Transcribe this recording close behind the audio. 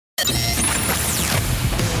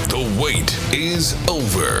The wait is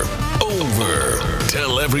over.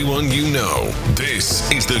 Tell everyone you know, this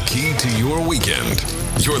is the key to your weekend.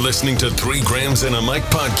 You're listening to 3 Grams and a Mic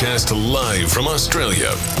podcast live from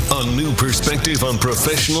Australia. A new perspective on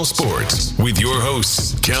professional sports with your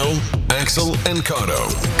hosts, Kel, Axel, and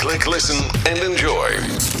Cotto. Click, listen, and enjoy.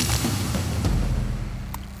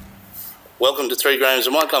 Welcome to 3 Grams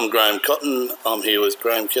and a Mic. I'm Graham Cotton. I'm here with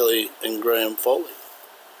Graham Kelly and Graham Foley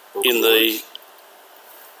in the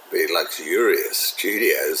luxurious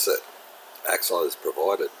studios that Axel has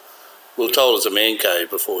provided. We were told it's a man cave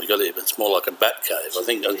before we got here, but it's more like a bat cave. I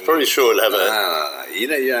think I'm pretty sure it'd have No. You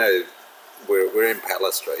know, we're in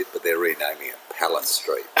Palace Street, but they're renaming it Palace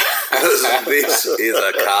Street. This is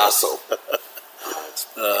a castle.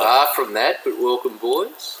 Far from that, but welcome,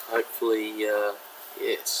 boys. Hopefully,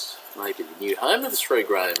 yes, maybe the new home of the 3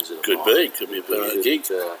 Grams. Could be a permanent gig.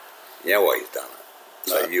 You know why he's done it?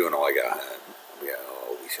 So you and I go home. We go,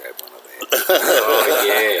 oh, we should have one of them. Oh,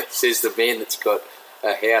 yeah. Says the man that's got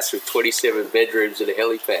a house with 27 bedrooms and a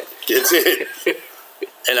helipad. That's it.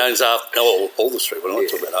 And owns all the street. We're not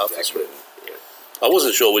talking about half the street. Yeah. I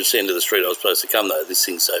wasn't sure which end of the street I was supposed to come, though. This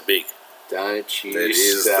thing's so big. Don't you It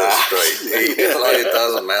is start. the street. It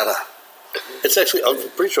doesn't matter. It's actually, I'm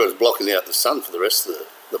pretty sure it's blocking out the sun for the rest of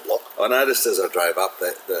the block. I noticed as I drove up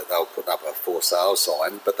that they were putting up a for sale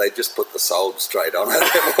sign, but they just put the sold straight on it.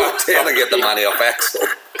 They walked down to get the money off Axel.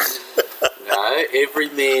 No, every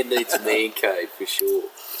man needs a man cave for sure.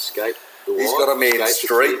 Escape the He's wife, got a man escape the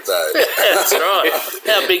street kids. though. That's right.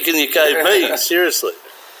 How big can your cave be? Seriously.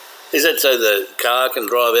 Is that so the car can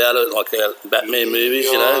drive out of it like our Batman movies,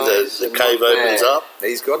 you know, the cave opens up?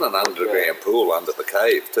 He's got an underground pool under the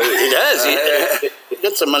cave too. It has. You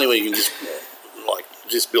got some money where you can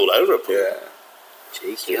just build over a pool. Yeah.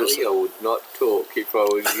 Gee, Kelly, I would not talk if I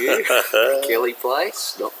was you. Kelly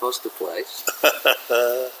Place, not Foster Place.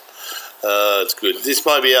 It's good. This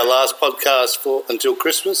might be our last podcast until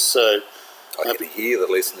Christmas, so I can hear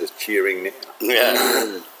the listeners cheering now.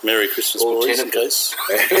 yeah. Merry Christmas, All boys, 10 in of them. case.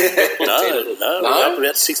 No, we're up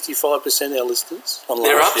about 65% of our listeners.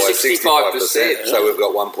 They're up By 65%. So we've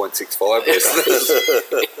got 1.65 listeners.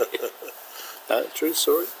 No, true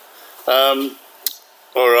story.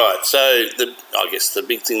 All right, so I guess the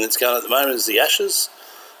big thing that's going on at the moment is the Ashes.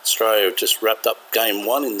 Australia have just wrapped up Game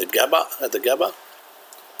 1 in the Gabba.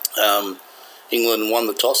 England won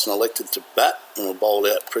the toss and elected to bat and were bowled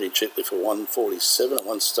out pretty cheaply for 147. At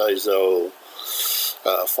one stage they were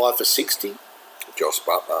 5 for 60. Josh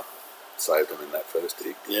Butler saved them in that first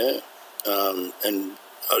dig. Yeah, and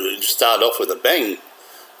it started off with a bang.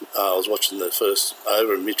 I was watching the first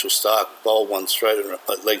over and Mitchell Starc bowled one straight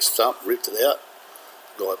at leg stump, ripped it out.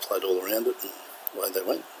 The guy played all around it and away they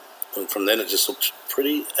went. And from then it just looked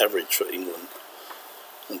pretty average for England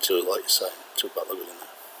until, like you say, until Butler got in there.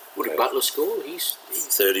 What did Butler score? He's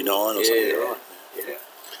 39 or something. right. Yeah.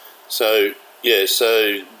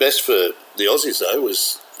 So best for the Aussies, though,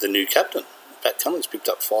 was the new captain. Pat Cummins picked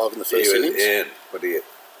up 5 in the first innings. Yeah, what do you get?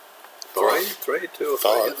 3, 2 or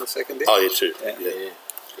 3 in the second inning? Oh, yeah, 2. Yeah.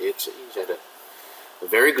 He's had a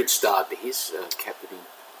very good start to his captaining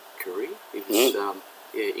career. It was,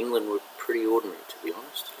 England were pretty ordinary, to be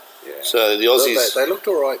honest. Yeah. So the Aussies... They looked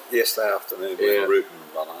all right yesterday afternoon when Root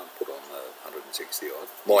and Malan put on the 160 odd.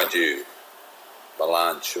 Mind you,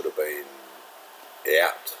 Malan should have been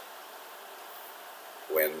out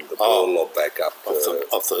when the ball lobbed back up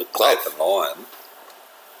off the glove. Nathan Lyon.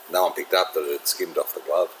 No one picked up that it had skimmed off the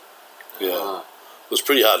glove. Yeah. It was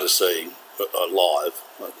pretty hard to see live.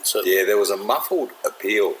 Yeah, there was a muffled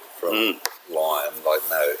appeal from Lyon, like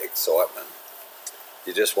no excitement.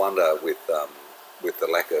 You just wonder with the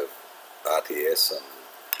lack of RTS and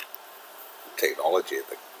technology at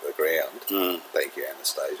the ground. Thank you,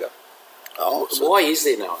 Anastasia. Oh, Why is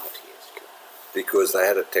there no RTS? Because they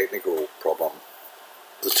had a technical problem.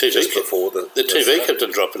 The TV just before the TV kept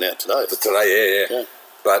on dropping out today. Yeah.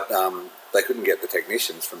 But they couldn't get the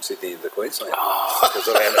technicians from Sydney into Queensland because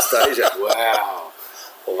of Anastasia. Wow.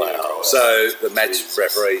 So the match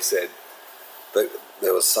referee said that they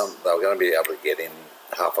were going to be able to get in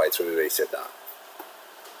halfway through. He said, no,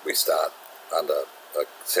 we start under a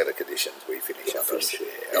set of conditions. We finish under a set.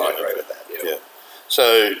 I agree with that. Yeah.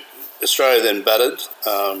 So Australia then batted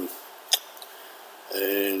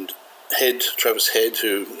and Travis Head,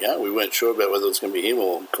 who we weren't sure about whether it was going to be him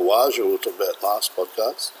or Khawaja, we'll talk about last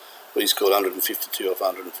podcast, but he scored 152 off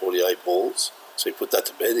 148 balls. So he put that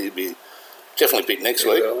to bed. He'd be definitely picked next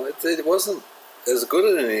week. Well, it wasn't as good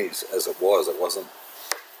an innings as it was. It wasn't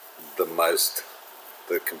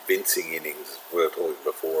the convincing innings we were talking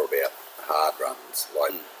before about hard runs.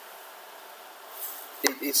 Like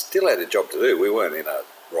he still had a job to do. We weren't in a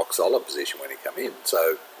rock solid position when he come in.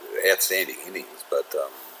 So outstanding innings, but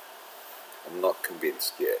I'm not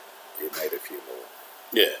convinced yet. He made a few more.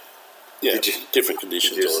 Yeah. Yeah, different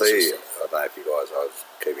conditions. Did you see, I don't know if you guys, I was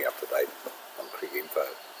keeping up to date on Cricket Info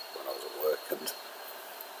when I was at work, and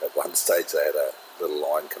at one stage they had a little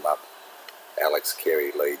line come up, Alex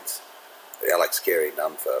Carey,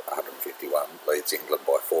 none for 151, leads England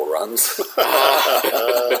by 4 runs.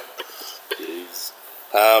 Jeez.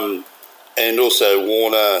 And also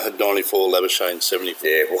Warner had 94, Labuschagne 74.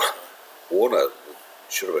 Yeah, Warner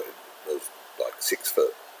should have was like 6 for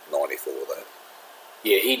 94 though.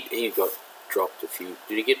 Yeah, he got dropped a few.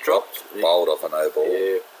 Did he get dropped? Bowled off a no ball.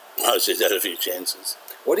 Yeah. Oh, so he's had a few chances.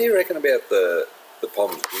 What do you reckon about the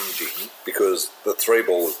Poms whinging? Because the 3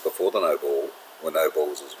 balls before the no ball were no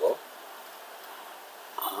balls as well.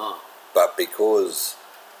 But because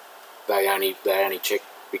They only check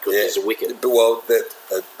because there's a wicket. Well, the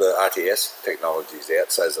RTS technology is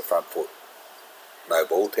out, so is the front foot no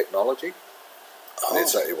ball technology. And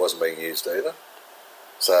it wasn't being used either.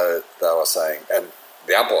 So they were saying, and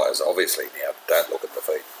the umpires obviously now don't look at the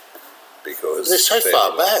feet because they're so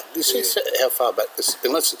far back. You see how far back this,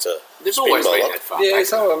 unless it's a There's spin always been bowler. that far Yeah, back.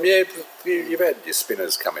 some of them. Yeah, you've had your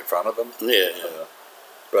spinners come in front of them. Yeah.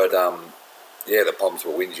 But the Poms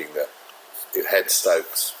were whinging that if had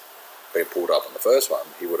Stokes been pulled up on the first one,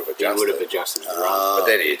 he would have adjusted. He would have adjusted the run. But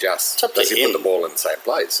then he adjusts. It's up to Does he him. put the ball in the same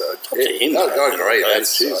place? So It's up to him. I agree.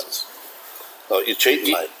 That's Jesus. Like you're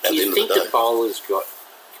cheating, mate. At Do the you end think of the the day. bowler's got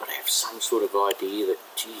to have some sort of idea that,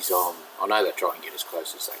 geez, I know they try and get as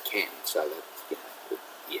close as they can, so that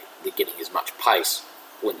they're getting as much pace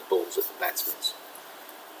when the ball's at the batsman's.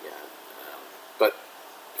 But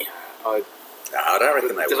I I don't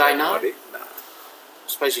reckon they Do would they have know? an idea. No.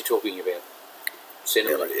 suppose you're talking about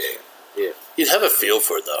centimetres. Yeah. You'd have a feel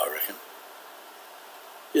for it, though, I reckon.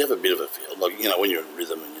 You'd have a bit of a feel. Like, when you're in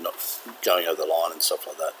rhythm and you're not going over the line and stuff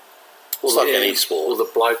like that. It's like any sport. Or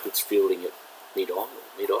the bloke that's fielding it mid-on.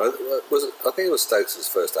 I think it was Stokes'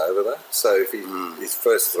 first over though. So if his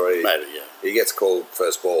first 3, Maybe, yeah. he gets called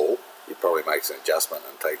first ball, he probably makes an adjustment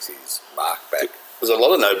and takes his mark back. There's a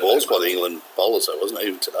lot of no balls by the England bowlers, though, wasn't it,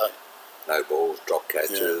 even today? No balls, drop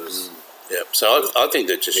catches. Yeah. So I think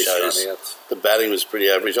that just shows run-outs. the batting was pretty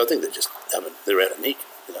average. I think they're out of nick,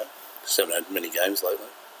 Just haven't had many games lately.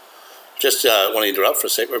 Just want to interrupt for a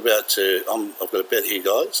sec. We're about to. I've got a bet here,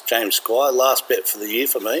 guys. James Squire, last bet for the year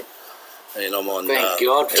for me, and I'm on. Thank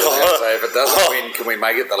God for So that. if it doesn't win, can we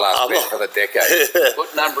make it the last bet for the decade?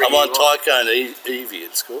 What number I'm are on you on? Tycoon Evie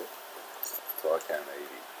at score. Tycoon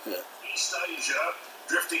Evie. East Asia,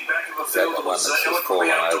 drifting back in the Is that field, the one was that's just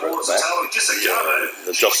eloquently fallen out over at towards the the back? tail. Just a cover.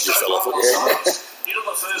 The jockey just fell off it. Into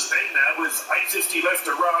the first bend now with 8:50 left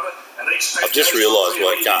to run. And I've just realised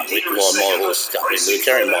why my horse can't win. They're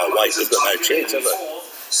carrying my weight. They've got no chance, have they?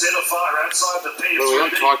 Centre fire outside the P. Well, we're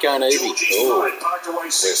on Tycoon Evie. Parked away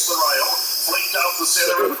 6th the rail. Flicked up the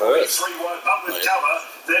centre and 3 wide up with cover.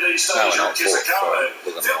 Then East No, Asia, not just a fourth, cover. sorry.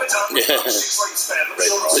 Looking Field at up, Yeah. 6 length span.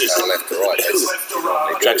 Left to right. Left to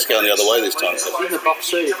right. The track's going the other way this time. In the box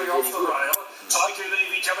seat. Coming off the rail. Tycoon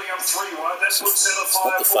Evie coming up 3 wide. That puts centre It's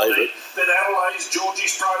not fire the favourite. Then Adelaide's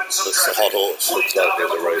Georgie's thrown in some It's the traffic. hot horse. Looks like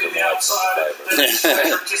there's a reason why it's the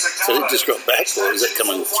favourite. So it just got back, or is it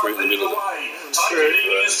coming through in the middle of it? Tycoon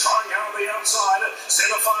Evie is trying out the outside.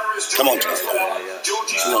 Centre fire is Come on, Georgie's Tycoon. forward.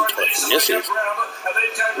 Georgie's Come on, thrown in Tycoon. Yes, some yes. ground. And then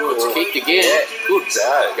came Oh, it's to kicked again. Good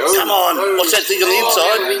go. Come on, what's that thing on the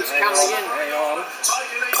inside? Everything's coming again. Hang on.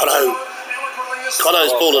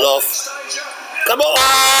 Cotto's pulled it off. Come on!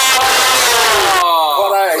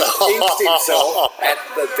 Cotto inked himself at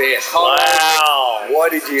the death. Wow! Why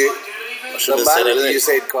did you... I The should have said moment you anything.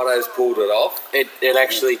 said Cotto's pulled it off, It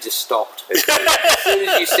actually just stopped. As soon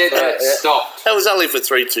as you said that, it stopped. That was only for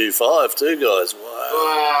 3.25 too, guys. Wow.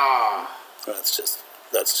 Wow. That's just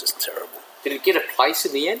terrible. Did it get a place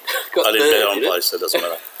in the end? Got I didn't bet third, on did it? place, so it doesn't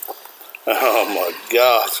matter. Oh my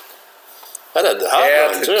God. That had the heart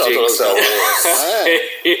how run to too. I jinx a thought it horse.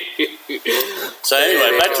 was So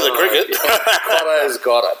anyway, back to the cricket. Cotto's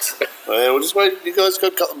got it. Well, we'll just wait. You guys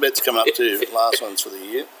got a couple of bets coming up too. Last ones for the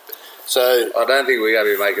year. So I don't think we're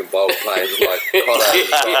going to be making bold claims like Cotto's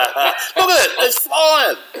got it. look at it. It's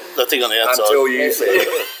flying. The thing on the outside. Until you said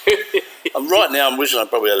it. Right now, I'm wishing I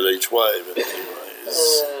probably had it each way. But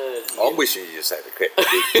anyways. I'm wishing you just had a big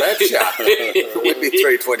match. We'd be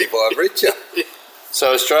 325 richer.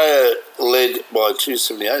 So Australia led by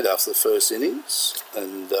 278 after the first innings,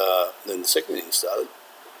 and then the second innings started.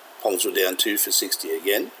 Poms were down 2 for 60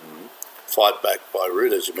 again. Fight back by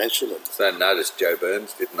Root, as you mentioned. And So notice Joe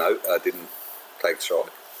Burns didn't take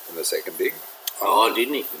strike in the second dig. Oh,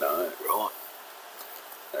 didn't he? No. Right.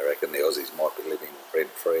 I reckon the Aussies might be living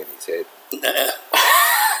rent-free in his head.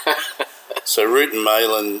 So Root and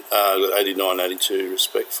Malin got 89, 82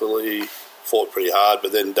 respectfully. Fought pretty hard,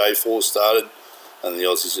 but then day 4 started, and the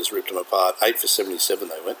Aussies just ripped them apart. 8 for 77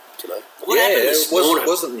 they went today. What happened this morning?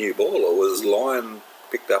 Wasn't new ball, or was Lyon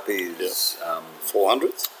picked up his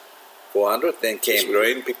 400th. 400? Then Cam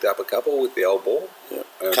Green picked up a couple with the old ball. Yeah.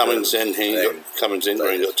 Cummins and Green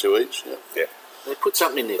got 2 each. Yeah. They put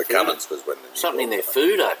something in their food. Cummins was when something in their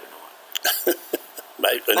food overnight.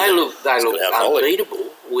 Mate, They look unbeatable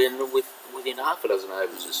within half a dozen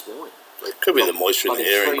overs this morning. Could be the moisture in the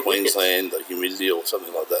air in Queensland, the humidity or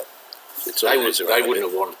something like that. They wouldn't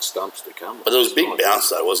have wanted Stumps to come. But there was a big bounce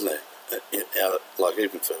though, wasn't there? Like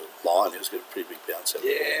even for Lyon, he was getting a pretty big bounce out.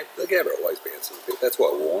 Yeah, the Gabba always bounces a bit. That's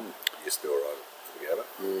why Warren used to arrive for the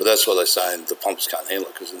Gabba. But that's why they're saying the pumps can't handle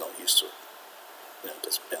it because they're not used to it. It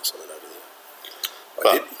doesn't bounce like that over there.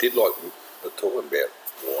 I did like the talking about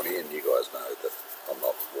Warney, and you guys know that I'm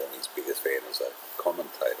not Warney's biggest fan as a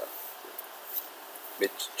commentator.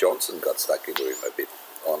 Mitch Johnson got stuck into him a bit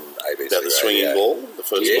on ABC About the swinging radio. ball, the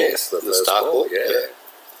first ball, the start ball. Yeah.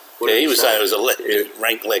 Yeah, he was saying it was a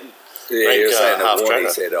rank leg. Yeah, he was saying that half Warney tracker.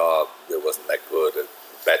 said, it wasn't that good. The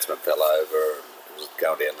batsman fell over and it was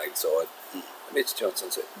going down leg side. Mitch Johnson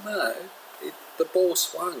said, no, the ball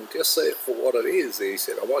swung. Just see it for what it is. He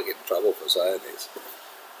said, I might get in trouble for saying this.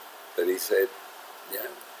 But he said,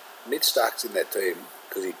 Mitch Stark's in that team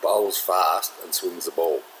because he bowls fast and swings the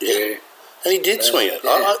ball. Yeah. And he did swing it.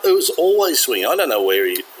 Yeah. It was always swinging. I don't know where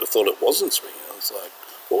he thought it wasn't swinging. I was like,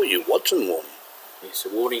 what were you watching, Warney? Yeah, so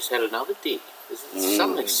Warney's had another dig.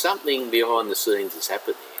 Something behind the scenes has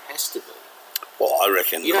happened there. It has to be. Well, I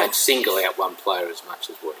reckon. You don't single out one player as much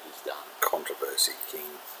as what he's done. Controversy king.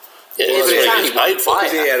 Yeah, Well, everything it's is only paid for. one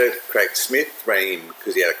Because he had a crack. Smith rang him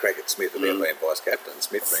because he had a crack at Smith about being vice captain.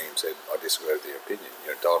 Smith rang him and said, I disagree with your opinion.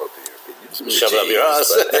 You're entitled to your opinion. Shove it up your ass.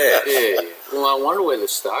 But, Yeah. Well, I wonder whether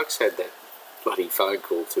Starks had that bloody phone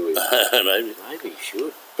call to him. Maybe. Maybe he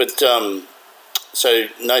should. But so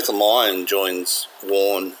Nathan Lyon joins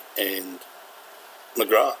Warren and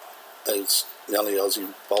McGrath as the only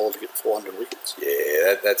Aussie bowler to get 400 wickets.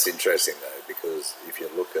 Yeah, that's interesting though, because if you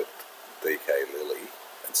look at DK Lilly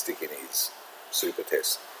and sticking his Super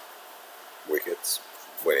Test wickets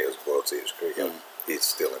when he was World Series cricketer, he's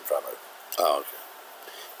still in front of. Oh,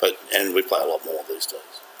 okay. And we play a lot more these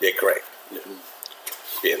days. Yeah, correct.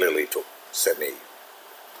 Yeah, Lilly took 70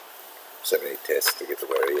 tests to get to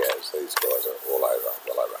where he is. These guys are well over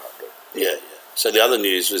 100. Yeah. So the other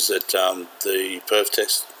news was that the Perth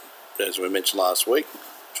test, as we mentioned last week,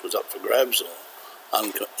 which was up for grabs, or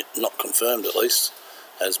not confirmed at least,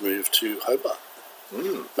 has moved to Hobart.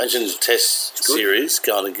 Imagine the test series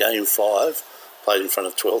going to Game 5, played in front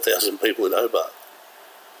of 12,000 people in Hobart.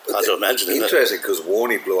 Hard to imagine, isn't it? Interesting, because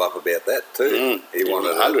Warney blew up about that too. He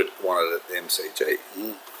wanted 100. Wanted it at MCG.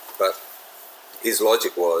 But his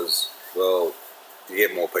logic was, well, you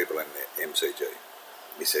get more people in the MCG.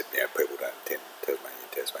 He said, people don't attend Tasmanian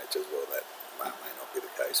test matches. Well, that may not be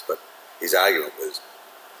the case. But his argument was,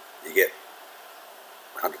 you get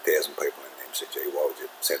 100,000 people in the MCG. Why would you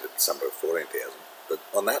send it to somewhere 14,000? But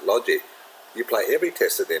on that logic, you play every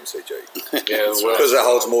test at the MCG. Because it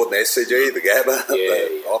holds more than SCG, the Gabba,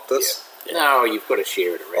 the Optus. Yeah. No, you've got to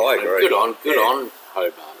share it around. I agree. Good on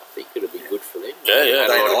Hobart. I think it'll be good for them. Yeah.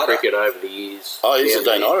 Had a lot of cricket over the years. Oh, he's a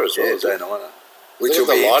Day Nighter as well. Yeah, is it? Day Nighter. Which will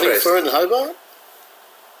be lighting for in Hobart?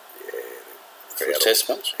 Yeah. For a test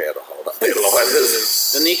match? How to hold up their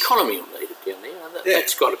lighters. And the economy will need it down there.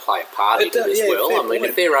 That's got to play a part in it as well. I mean,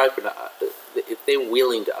 if they're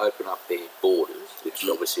willing to open up their borders, which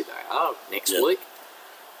obviously they are next week,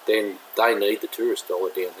 then they need the tourist dollar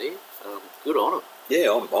down there. Good on them.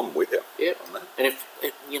 Yeah, I'm with you. Yeah, on that. and if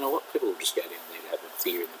you know what, people will just go down there and have a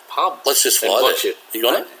beer in the pub. Let's just fly watch there. it. You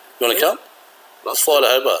want it? You want to come? Let's fly to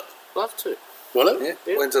Hobart. Love to. You want it?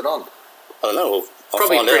 Yeah. When's it on? I don't know. I'll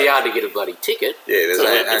Probably find pretty out. hard to get a bloody ticket. Yeah,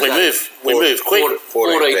 there's we move quick.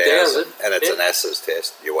 14,000, and it's an ASA's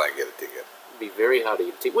test. You won't get a ticket. It'd be very hard to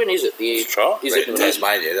get a ticket. When is it? Try. Is it in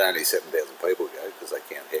Tasmania? Only 7,000 people go because they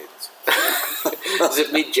count heads. Is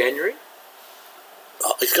it mid-January?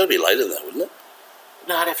 Oh, it's got to be later than that, wouldn't it?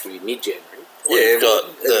 No, it'd have to be mid-January.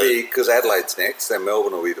 Because Adelaide's next, then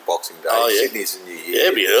Melbourne will be the Boxing Day. Oh, yeah. Sydney's the New Year. Yeah,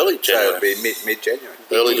 it'd be early January. So it'd be mid-January.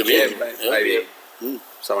 Early to mid. Maybe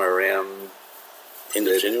somewhere around end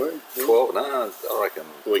of January. 12. No, I reckon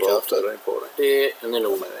The week 12, after. 13, 14. Yeah, and then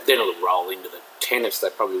it'll roll into the tennis. They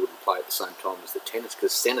probably wouldn't play at the same time as the tennis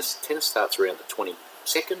because tennis starts around the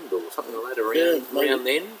 22nd or something like that around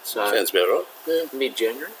then. So sounds about right. Yeah.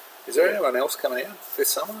 mid-January. Is there anyone else coming out this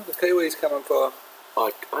summer? The Kiwis coming for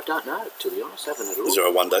I don't know, to be honest. I haven't had a look. Is there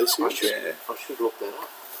a one-day I series? should look that up.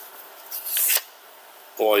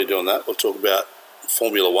 While you're doing that, we'll talk about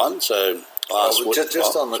Formula One. So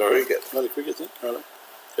just on the cricket. No, the cricket thing. Right.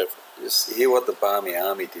 Go for it. Just hear what the Barmy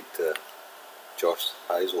Army did to Josh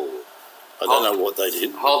Hazelwood. I don't know what they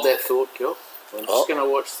did. Hold that thought, Kel. I'm just going to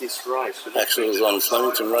watch this race. Axels on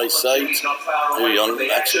Flemington race 8. Who are you on,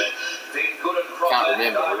 Axel? Can't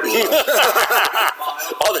remember.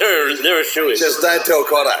 Oh, they're a shoe-in. Just don't tell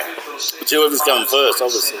Cotto. Whoever's coming first,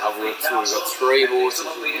 obviously. I've got 3 horses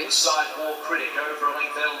in this.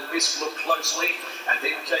 And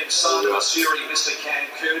then came Sandra Siri, Mr.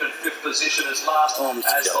 Cancun, and 5th position as last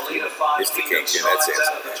as the leader 5 Mr. Cancun, that sounds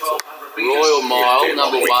like that. Royal Mile,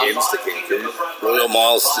 number 1. Mr. Cancun. Royal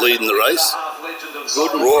Miles leading the race.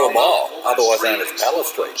 Good Royal Mile, otherwise known as Palace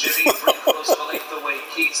Street.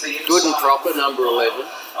 Good and Proper, number 11.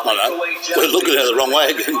 I know. We're looking at it the wrong way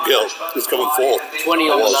again, girl. It's coming 4th. 20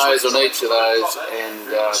 on the nose on each of those, and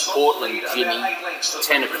Portland Jimmy,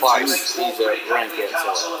 10 a place. These are rank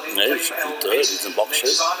outside. Yeah, he's in third. He's in box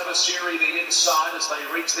shoot. The inside as they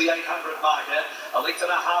reach the 800 marker. A length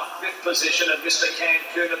and a half, 5th position, and Mr.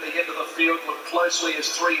 Cancun at the end of the field looked closely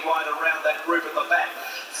as 3 wide around that group at the back.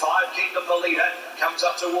 5 Kingdom, the leader, comes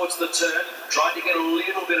up towards the turn, trying to get a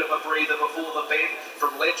little bit of a breather before the bend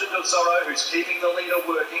from Legend of Zorro, who's keeping the leader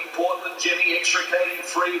working. Portland Jimmy extricating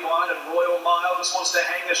 3 wide, and Royal Mile just wants to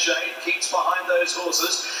hang a shade, keeps behind those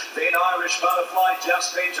horses. Then Irish Butterfly,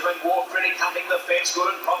 Just Benjamin, War Critic hunting the fence,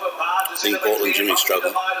 Good and Proper barges into the Portland Jimmy's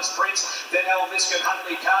struggling. Midas Prince, then Elvis and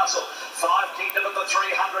Huntley Castle. 5 Kingdom at the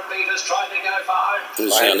 300 metres, trying to go for home.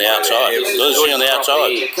 Losing on the outside. Losing on the outside.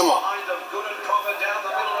 Come on. Behind them, Good and Proper down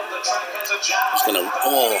the middle of the track has a chance. He's going to...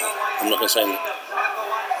 I'm not going to say... At the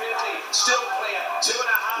 150, still clear.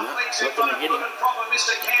 2.5 lengths in front of Good and Proper.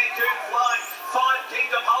 Mr. Cancun flying. 5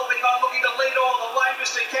 Kingdom holding on, looking to lead all the way.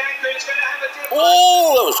 Mr. Cancun's going to have a dip.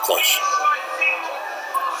 Oh, that was close.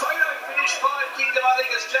 Photo finish. 5 Kingdom, I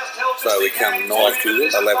think, has just held. So we come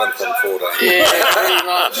 9th, 11th and 14th. Yeah, pretty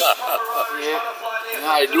much. Yeah.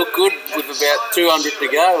 No, it looked good with about 200 to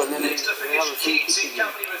go, and then the other thing.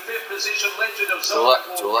 It's all up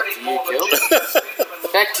to you, Kel.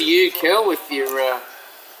 Back to you, Kel, with your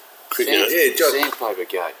sandpaper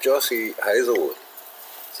game. Joshy Hazelwood.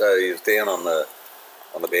 So he was down on the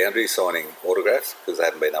boundary signing autographs because they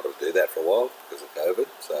hadn't been able to do that for a while because of COVID.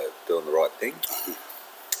 So doing the right thing.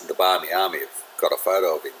 The Barmy Army have got a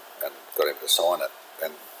photo of him and got him to sign it.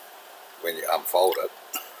 And when you unfold it,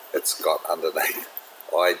 it's got underneath,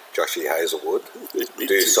 I, Joshy Hazelwood,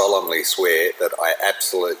 do solemnly swear that I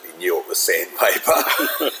absolutely knew it was sandpaper.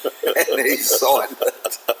 And he signed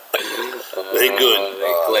it. Very good.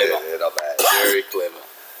 Very clever. Yeah, not bad. Very clever.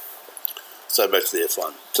 So back to the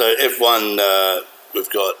F1. So F1, we've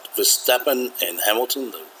got Verstappen and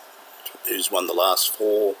Hamilton, who's won the last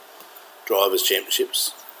 4 drivers'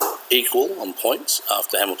 championships, equal on points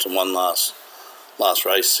after Hamilton won last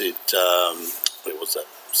race at where was that?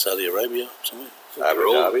 Saudi Arabia, somewhere.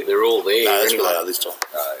 They're all there. No, that's anyway. where they are this time.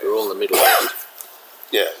 They're all in the middle of it.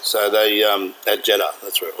 Yeah, so they at Jeddah,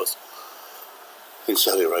 that's where it was. In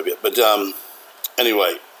Saudi Arabia. But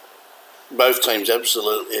anyway, both teams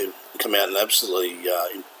absolutely come out and absolutely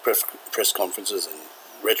in press conferences and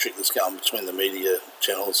rhetoric that's going between the media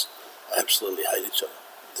channels absolutely hate each other.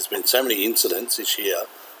 There's been so many incidents this year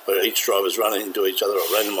where each driver's running into each other or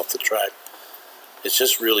running them off the track. It's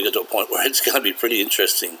just really got to a point where it's going to be pretty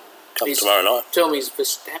interesting come tomorrow night. Tell me, is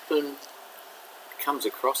Verstappen comes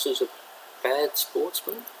across as a bad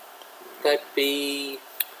sportsman? Would that be...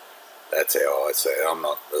 That's how I say it. I'm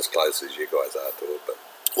not as close as you guys are to it, but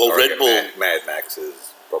well, Red Bull... Mad Max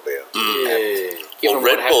is probably a... Given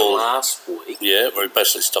Red what Bull last week... Yeah, where he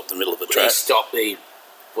basically stopped the middle of the track. He stopped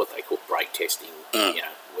what they call brake testing, you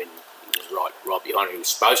know, when he was right behind him. He was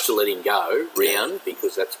supposed to let him go round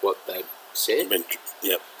because that's what they said.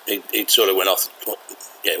 He sort of went off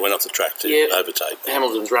the track to overtake.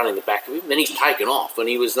 Hamilton's running the back of him. Then he's taken off, and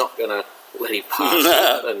he was not going to let him pass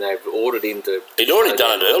him, and they've ordered him to... He'd already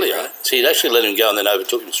done it earlier. So he'd actually let him go and then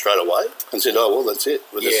overtook him straight away and said, oh, well, that's it.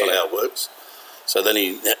 But that's not how it works. So then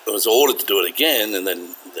he was ordered to do it again, and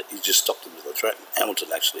then he just stopped him to the track.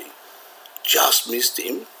 Hamilton actually just missed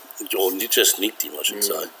him, or just nicked him, I should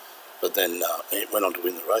say. But then he went on to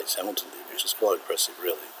win the race, Hamilton did, which is quite impressive,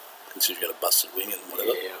 really, considering he got a busted wing and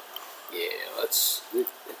whatever. Yeah, that's...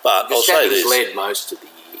 But I'll say this. led most of the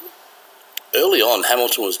year. Early on,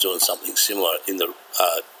 Hamilton was doing something similar in the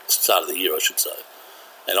start of the year, I should say.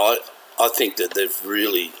 And I think that they've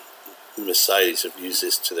really... Mercedes have used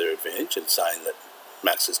this to their advantage and saying that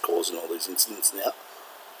Max is causing all these incidents now,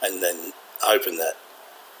 and then hoping that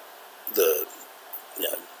the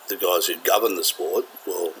guys who govern the sport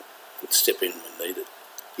will step in when needed.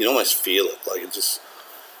 You can almost feel it. Like it just,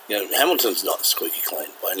 Hamilton's not squeaky clean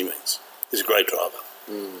by any means. He's a great driver.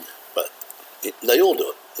 But they all do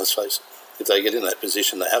it, let's face it. If they get in that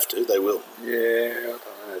position, they have to, they will. Yeah, I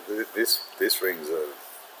don't know. This rings of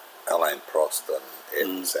Alain Prost and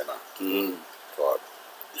Ayrton Senna type.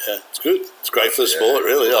 Yeah, it's good. It's great for the sport,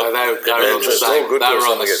 really. They were on the same. Good for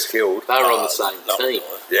someone gets killed. They were on the same team.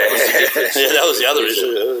 Yeah, that was the other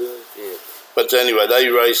issue. Yeah. But anyway, they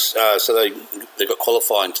race. So they got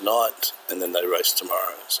qualifying tonight, and then they race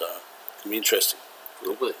tomorrow. So it'll be interesting.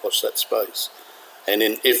 Watch that space. And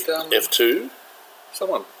in F2,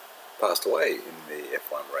 someone passed away in the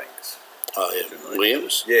F1 ranks. Oh yeah,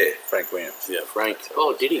 Williams. Yeah, Frank Williams. Yeah, Frank.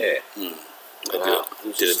 Oh, did he? Yeah. They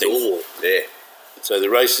did a thing. Yeah. So the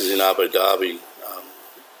race is in Abu Dhabi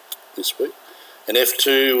this week. And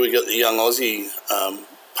F2, we got the young Aussie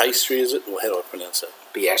Pastry, is it? Or how do I pronounce that?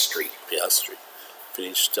 Piastri.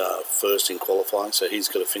 Finished first in qualifying, so he's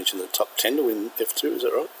got to finish in the top 10 to win F2, is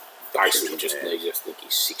that right? Basically, just needs, I think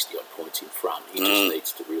he's 60 odd points in front. He just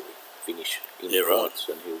needs to really finish in points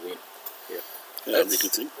and he'll win. Yeah, that'd be a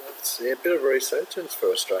good thing. That's a bit of a resurgence for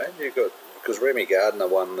Australia. You've got, because Remy Gardner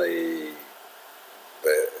won the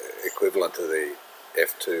equivalent to the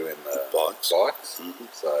F2 in the bikes.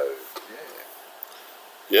 So,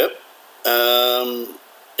 yeah. Yep.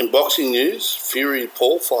 In boxing news, Fury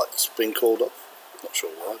Paul fight's been called off. Not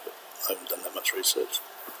sure why, but I haven't done that much research.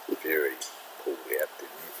 Fury pulled out,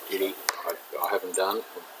 didn't he? I haven't done.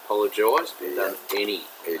 Apologise. Haven't done any.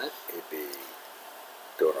 He'd be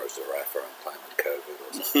doing it as a Rafa and claiming COVID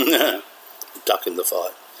or something. Ducking the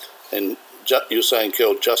fight. And you're saying,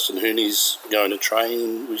 Kel, Justin Hooney's going to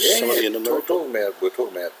train with somebody in America? We're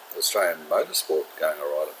talking about Australian motorsport going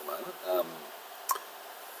all right at the moment.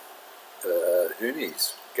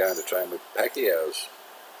 Hooney's going to train with Pacquiao's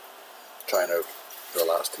trainer of the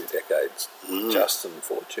last 2 decades, Justin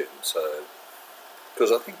Fortune. So,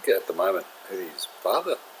 because I think at the moment his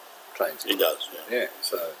father trains him. He does, yeah.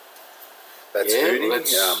 So that's Hooney,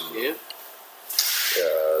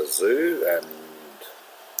 Zoo and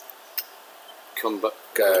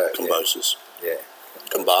Cambosis.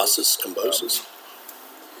 Cambosis.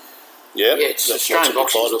 Yeah, Australian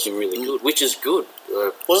boxing's looking really good, which is good.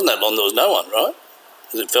 Wasn't that long there was no one, right?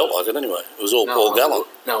 It felt like it anyway. It was all Paul Gallant.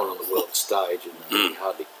 No one on the world stage, and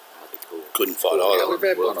hardly call. Couldn't fight either. We've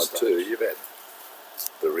had one or two. You've had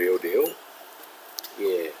the Real Deal.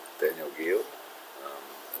 Yeah. Daniel Gill.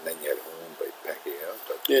 And then you had Horn beat Pacquiao.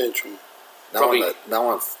 But yeah, true. No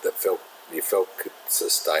one that you felt could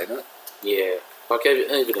sustain it. Yeah. Like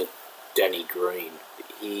even Danny Green,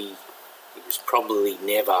 he was probably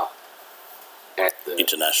never at the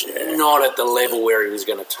international, not at the level where he was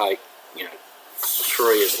going to take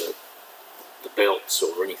 3 of the belts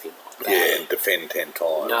or anything like that. Yeah, and defend 10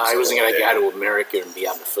 times. No, he wasn't going to go to America and be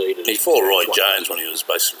undefeated. He fought Roy Jones when he was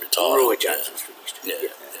basically retired. Roy Jones was finished. Yeah.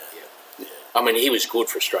 I mean, he was good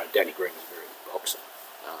for Australia. Danny Green was a very good boxer.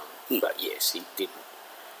 But yes, he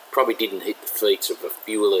probably didn't hit the feats of a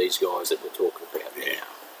few of these guys that we're talking about now.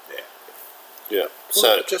 Yeah.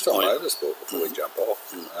 So just on motorsport before we jump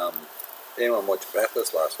off, anyone watched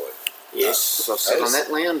Bathurst last week? Yes, I sat on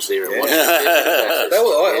that lounge there and watched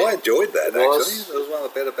I enjoyed that, actually. It was one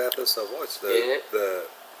of the better Bathursts I've watched. The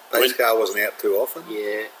pace car wasn't out too often.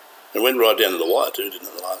 Yeah. It went right down to the wire too, didn't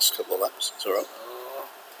it, the last couple of laps? It's all right.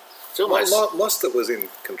 It's almost, Mostert was in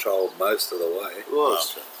control most of the way. It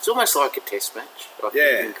was. It's almost like a test match, I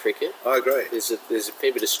think, in cricket. I agree. There's a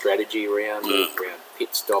fair bit of strategy around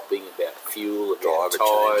pit stopping, about fuel, about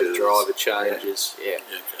driver changes. Yeah.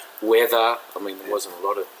 Weather. I mean, there wasn't a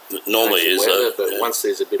lot of normally is weather, but once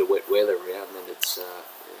there's a bit of wet weather around, then it's.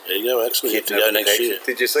 There you go. Actually, you have to go next year.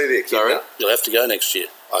 Did you see the Echidna? Sorry? You'll have to go next year.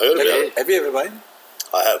 I heard about it. Have you ever been?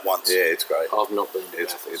 I have once. Yeah, it's great. I've not been.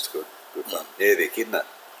 It's good. Good fun. Yeah, the Echidna.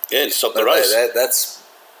 Yeah, to stop the race.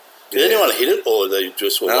 Did anyone hit it, or they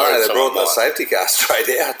just were worried? No, they brought the safety car straight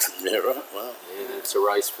out. Yeah, right. Wow. Yeah, it's a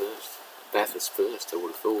race first. Bathurst first, I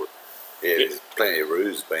would have thought. Yeah, there's plenty of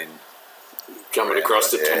roos been jumping across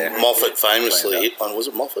the top. Moffat famously hit one. Was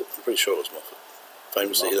it Moffat? I'm pretty sure it was Moffat.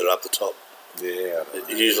 Famously hit it up the top. Yeah.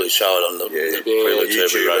 You usually show it on the YouTube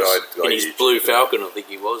race. In his Blue Falcon, I think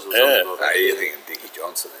he was. Or something like you're thinking Dickie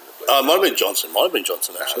Johnson in the Blue Falcon. It might have been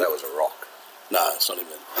Johnson. Actually. No, that was a rock. No, it's not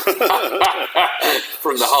even.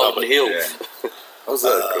 From the Holden Hill. Yeah. That was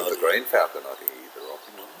the Green Falcon, I think he hit the rock.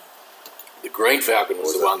 The Green Falcon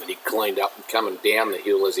was the one that he cleaned up and coming down the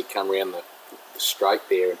hill as he come around the straight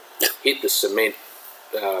there and hit the cement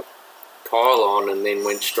pylon and then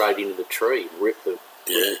went straight into the tree, ripped the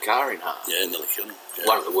with the car in half. Yeah, nearly killed him. Yeah.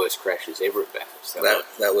 One of the worst crashes ever at Bathurst.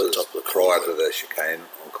 That was top of the prior corner. to the chicane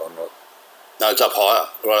on Conrod. No, it's up higher,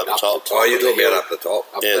 right up the top. Oh, you're talking about up the top?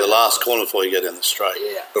 Yeah, the last corner before you go down the straight.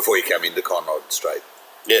 Yeah. Before you come into Conrod straight.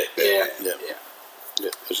 Yeah. Yeah.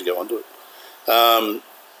 As you go onto it.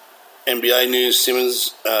 NBA news: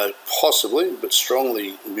 Simmons possibly, but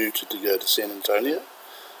strongly mooted to go to San Antonio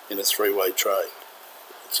in a three-way trade.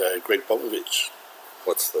 So Greg Popovich,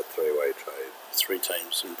 What's the three-way trade? 3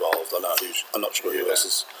 teams involved. I'm not sure who else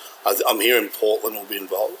is. I'm hearing Portland will be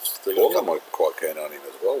involved. Portland were quite keen on him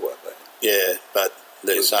as well, weren't they? Yeah, but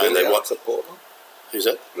they're saying they want. at Portland? Who's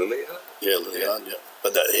that? Lillard? Yeah, Lillard. Yeah,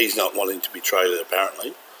 but he's not wanting to be traded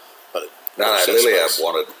apparently. But No, Lillard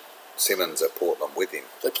wanted Simmons at Portland with him.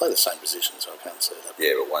 They play the same position, so I can't say that.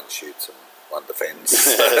 Yeah, but one shoots and one defends.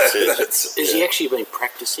 That's it. Has he actually been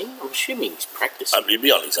practicing? I'm assuming he's practicing. He'd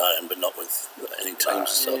be on his own, but not with any teams and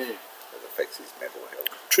stuff. Yeah. It affects his mental health.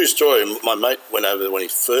 True story. My mate went over there when he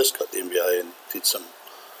first got the NBA and did some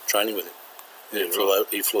training with him.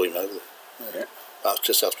 He flew him over there. Yeah.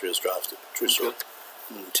 Just after he was drafted. True story.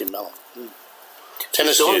 Okay. Tim Mellon.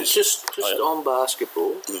 Tennis news. Just on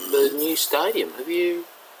basketball, the new stadium. Have you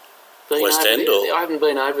been West over End there? or- I haven't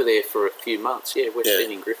been over there for a few months. Yeah, West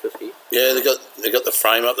End in Griffith here. Yeah, they got the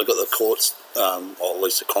frame up. They've got the courts, or at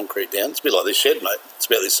least the concrete down. It's a bit like this shed, mate. It's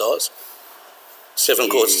about this size.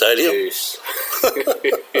 7-court stadium. Goose.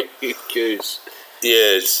 Goose.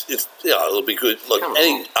 Yeah, it'll be good. Like Come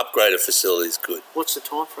any on. upgraded facility is good. What's the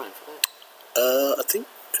time frame for that? I think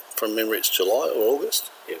from memory it's July or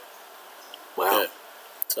August. Yeah. Wow. Yeah.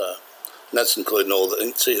 So and that's including all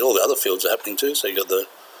the other fields are happening too. So you got the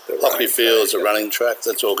hockey fields, the running track.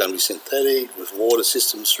 That's all going to be synthetic with water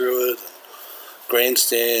systems through it. And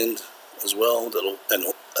grandstand as well.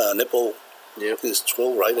 And netball. Yeah. I think there's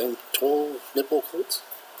 12 netball courts.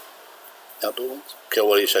 Outdoor ones. Kel,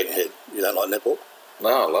 what are you shaking your head? You don't like netball?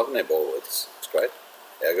 No, I love netball. It's great.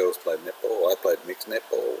 Our girls played netball. I played mixed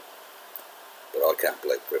netball. But I can't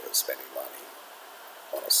believe Griffith's spending money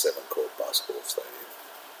on a 7-court basketball stadium.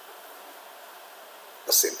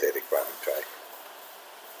 A synthetic running track.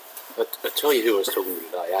 I tell you who I was talking to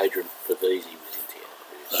today. Adrian Favisi was in town.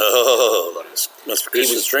 Oh, that's for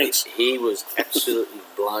Christmas drinks. He was absolutely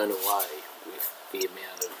blown away with the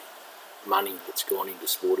amount of money that's gone into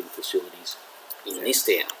sporting facilities in this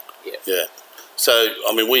town. Yeah. Yeah. So,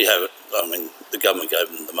 the government gave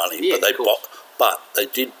them the money, Yeah, but they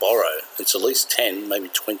did borrow. It's at least 10, maybe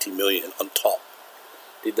 20 million on top.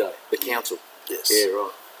 Did they? The council? Yes. Yeah,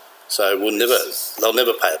 right. So they'll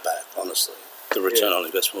never pay it back, honestly. The return on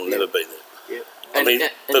investment will never be there. Yeah.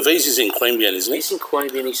 Pavisi's in Queanbeyan, isn't he? He's in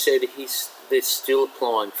Queanbeyan. He said they're still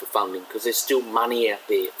applying for funding because there's still money out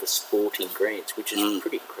there for sporting grants, which is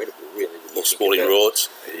pretty incredible, really. Or sporting rorts.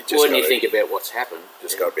 When you think about what's happened.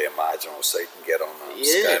 Just got to be a marginal seat and get on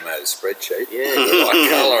Yeah. ScoMo's spreadsheet. Yeah. The right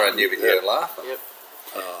colour and you're laughing. Yep.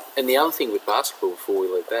 And the other thing with basketball, before we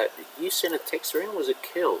leave that, you sent a text around, was it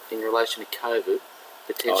Kel, in relation to COVID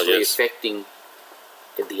potentially affecting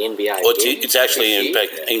the NBA? Well, it's actually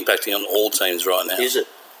impacting on all teams right now. Is it?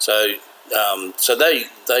 So,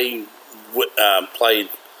 they played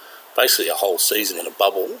basically a whole season in a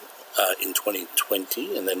bubble in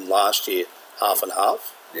 2020, and then last year half and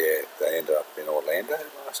half. Yeah, they ended up in Orlando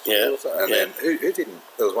last year. Yeah, And then who didn't?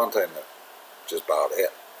 There was one team that just bailed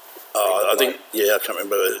out. I think, I can't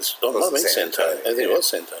remember. It might have been San Antonio. I think it was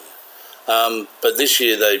San Antonio. But this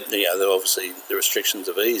year, they're obviously the restrictions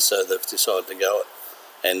have eased, so they've decided to go it.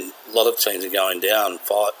 And a lot of teams are going down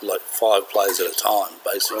 5 players at a time,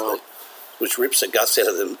 basically, which rips the guts out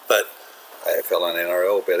of them. But AFL and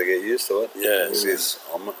NRL better get used to it. Yeah. This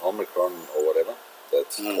Omicron or whatever,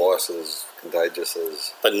 that's twice as contagious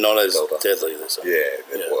as... But not as Delta. deadly as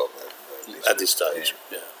Well, at this stage,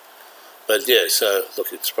 yeah. But so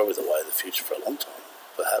look, it's probably the way of the future for a long time,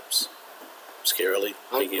 perhaps. Scarily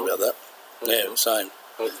thinking about that. Yeah, same.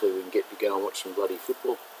 Hopefully we can get to go and watch some bloody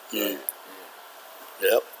football. Yeah.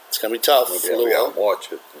 Yep, it's going to be tough. We'll be for a able to little go and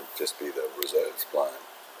watch it and just be the reserves playing.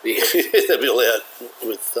 Yeah. They'll be all out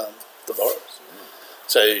with the virus.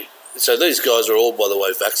 So these guys are all, by the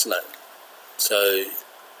way, vaccinated. So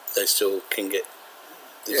they still can get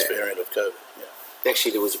this variant of COVID. Yeah.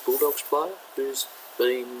 Actually, there was a Bulldogs player who's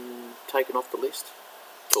been taken off the list.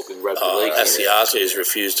 Talking rugby league. Asiata has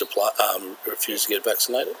refused to get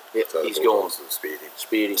vaccinated. Yeah, So he's the gone. Bulldogs have speared him.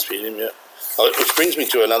 Speed him, yeah. Which brings me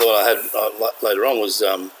to another one I had later on was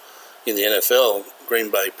in the NFL, Green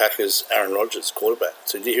Bay Packers, Aaron Rodgers, quarterback.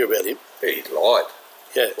 So did you hear about him? He lied.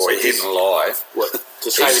 Yeah. Or he didn't lie. What?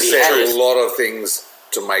 To say He that he said has. a lot of things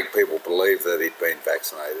to make people believe that he'd been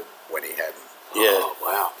vaccinated when he hadn't. Yeah. Oh,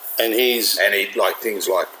 wow. And he like things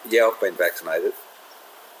like, I've been vaccinated,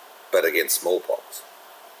 but against smallpox.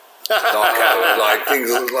 Not COVID, like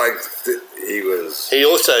things like he was. He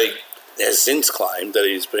also has since claimed that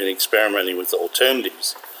he's been experimenting with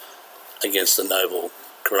alternatives against the novel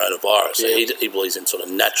coronavirus. So he believes in sort of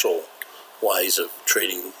natural ways of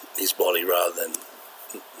treating his body rather than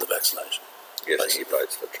the vaccination. Yes, he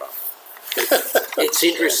votes for Trump. It's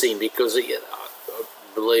interesting because I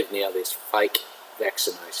believe now there's fake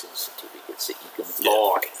vaccination certificates that you can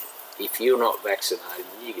buy. If you're not vaccinated,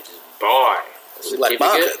 you can just buy a certificate.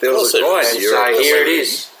 Market. There was a guy in Europe here it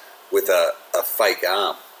is with a fake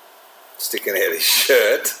arm sticking out his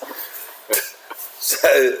shirt. So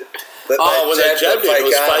when they jabbed him, it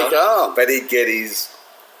was fake arm. But he'd get his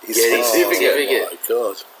certificate. Oh my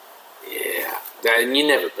God. Yeah. And you're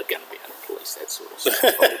never going to be able to police that sort of stuff. I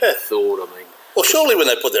would have thought, I mean... Well, surely when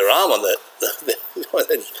they put their arm on because,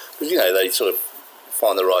 they sort of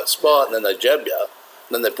find the right spot and then they jab you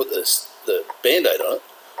and then they put the Band-Aid on it,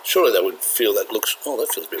 surely they would feel that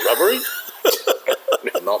feels a bit rubbery.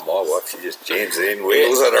 Not my wife. She just jams it in,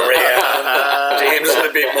 wiggles it around, jams it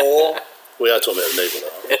a bit more. We are talking about needle,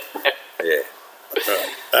 though. Yeah.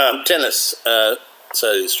 Right. Tennis.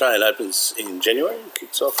 So the Australian Open's in January.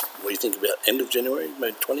 Kicks off. What do you think about end of January,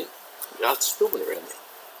 maybe 20th? It's still been around there.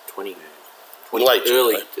 20. Late.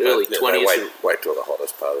 Early Yeah, 20th. wait till the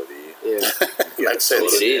hottest part of the year. Yeah. Makes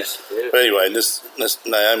sense. It is. Yeah. But anyway, this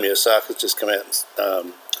Naomi Osaka's just come out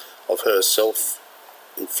of her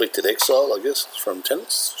self-inflicted exile, I guess, from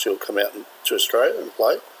tennis. She'll come out to Australia and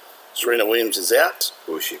play. Serena Williams is out.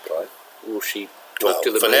 Will she play? Will she talk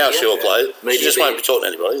to the for media? now, she'll play. She just won't be talking to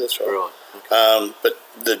anybody, that's right. Right. Okay. But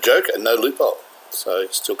the Joker, no loophole, so he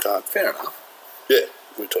still can't. Fair enough. Yeah,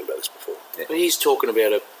 we talked about this before. Yeah. But he's talking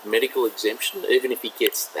about a medical exemption, even if he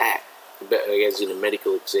gets that, as in a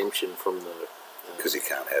medical exemption from the... Because he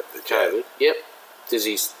can't have the jab. COVID. Yep.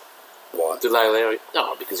 Why? Do they allow it?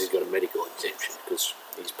 No, because he's got a medical exemption, because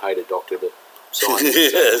he's paid a doctor to sign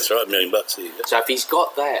it. Yeah, that's right, $1 million a year. So if he's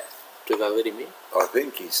got that, do they let him in? I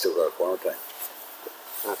think he's still got a quarantine.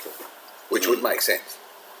 Okay. Which would make sense.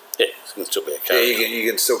 Yeah, it's going to still be a Yeah, code. you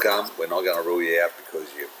can still come. We're not going to rule you out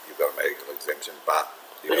because you've got a medical exemption, but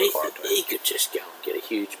you've got a quarantine. He could just go and get a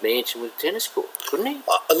huge mansion with a tennis court, couldn't he?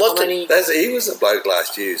 I'd like to... He was the bloke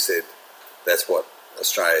last year who said that's what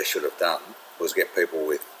Australia should have done, was get people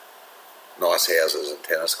with nice houses and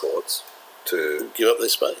tennis courts to give up their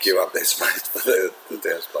space. Give up their space for the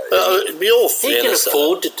tennis place. It'd be all fair. He can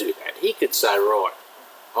afford to do that. He could say, right,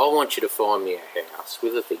 I want you to find me a house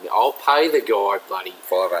with a thing. I'll pay the guy, bloody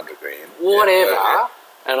 $500,000, whatever,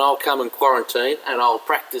 and I'll come and quarantine, and I'll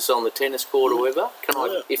practice on the tennis court or whatever.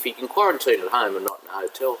 If he can quarantine at home and not in a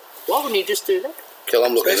hotel, why wouldn't he just do that?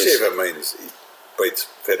 Especially if it means he beats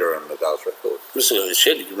Federer and Nadal's record. Listen to this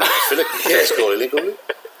shit. You can run the tennis court illegally.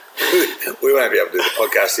 We won't be able to do the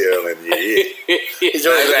podcast here early in the year. He's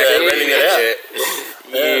already renting it out.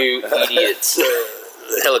 You idiots.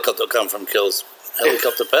 The helicopter will come from Kel's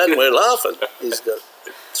helicopter pad and we're laughing. He's got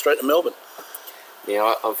straight to Melbourne.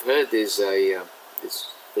 Now, I've heard there's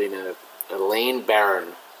been a land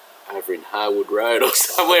baron over in Harwood Road or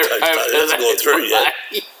somewhere. That's gone through yet.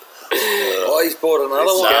 He's bought another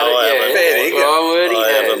one.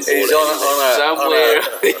 He's on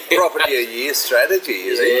a property a year strategy,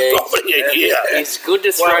 is he? Property a year. It's good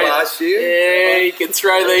to throw. Last year. Yeah, you can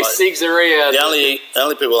throw these things around. The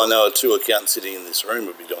only people I know are two accountants sitting in this room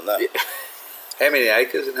would be doing that. How many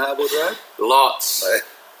acres in Harwood Road? Lots.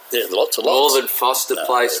 Yeah, lots. More than Foster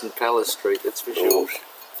Place and Palace Street, that's for sure.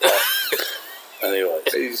 Anyway.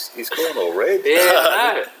 He's gone all red. Yeah,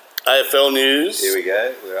 I know. AFL news. Here we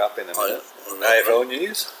go. We're up in a minute. AFL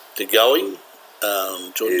news. De Goey.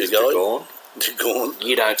 Jordan De Goey. De Goey.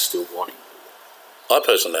 You don't still want him. I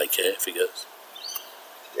personally don't care if he goes.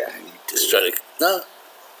 Yeah. Straight. No.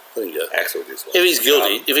 Let him go. Axel just If he's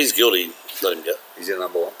guilty, let him go. He's your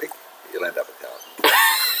number one pick. You'll end up with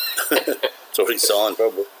Carlton. It's already signed,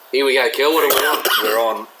 probably. Here we go, Kel. What are we on? We're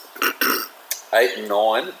on 8 and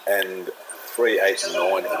 9 and 3, 8 and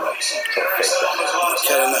 9 in the trifecta.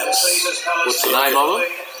 What's the name of them?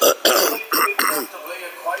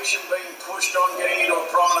 Equation being pushed on, getting into a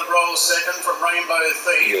prominent role second from Rainbow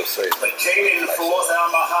Thief. You'll see. The Keen in fourth,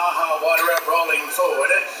 Almahaha wider out rolling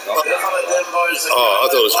forward. I thought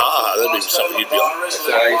it was Ha-Ha. That'd be something you'd be on.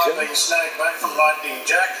 Being snagged back from Lightning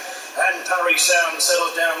Jack. And Curry Sound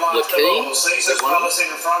settles down last of all. Caesar's Palace in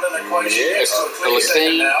front and Equation next to a clear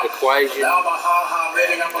second now. Equation, Almahaha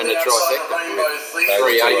leading up on the outside of Rainbow Thief.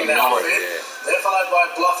 3, 8 and 9. They're followed by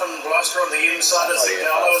Bluff and Bluster on the inside as the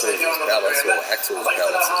Gallows. They go on to the Burner. Axels Length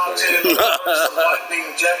and a half to Lightning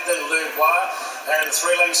Jack, then Luke Wire. and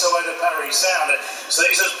 3 lengths away to Parry Sound.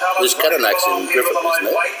 Caesar's Palace There's Catanac's in Griffith, isn't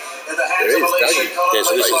there? in the hands of Alicia Collins. Yeah,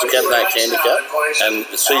 so this is Catanak Handicap, and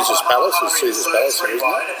Caesar's Palace is Caesar's Palace, isn't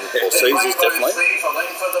it? Or Caesar's, definitely.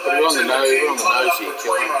 We're on the nose here, Kelly.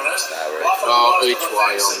 Each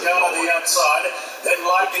way on the outside. Then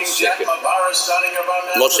Lightning Jack Mabara starting a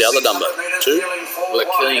run. What's the other number? 2?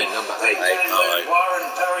 Lakeen, number 8. Warren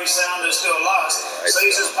Parry Sound is still last.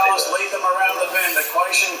 Caesar's Palace lead them around the bend.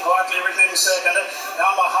 Equation quietly written in second.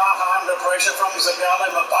 Almahaha under pressure from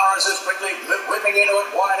Zagale. Mabaras is quickly whipping into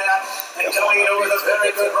it wide out and coming into it with a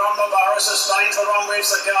very good run. Mabara sustains the run with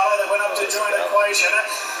Zagale. They went up to join Equation.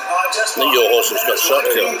 I think your horse has got shot,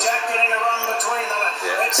 Kelly. Jack getting a run between them.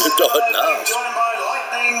 It's joined by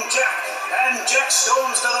Lightning Jack. And Jack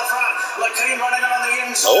storms to the front. Lakeen running on the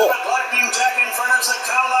inside, but Lightning Jack in front of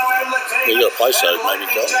Zagalo and Lakeen. You got a place out, maybe,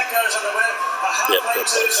 Kelly. Jack goes on the win. A half length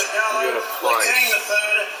to Zagalo. Lakeen the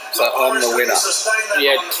third. So I'm the winner. You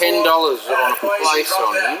had $10 on a place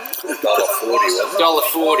on him. $1.40, wasn't it?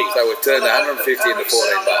 $1.40. So we've turned 150 into $14.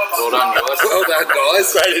 Well done, guys. Well done, guys.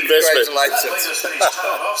 Great investment.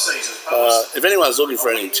 Congratulations. If anyone's looking for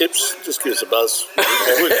any tips, just give us a buzz.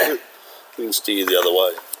 We can steer you the other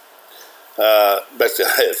way. Back to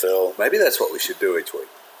AFL. Maybe that's what we should do each week.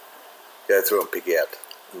 Go through and pick out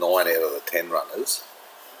 9 out of the 10 runners.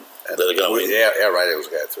 And that are going to win. Our ratings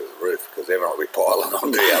go through the roof because everyone will be piling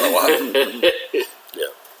on to the other one.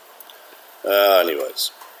 Yeah.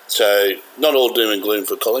 Anyways, so not all doom and gloom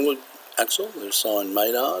for Collingwood, Axel. They've signed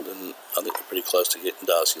Maynard, and I think they're pretty close to getting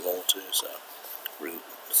Darcy Moore too. So we're in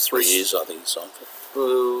 3 years, I think he's signed for.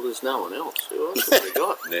 Well, there's no one else. Who else have we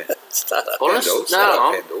got? Yeah. Startup. Honest?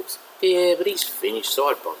 Pendles. Yeah, but he's finished.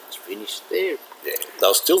 Sidebottom's finished there. Yeah.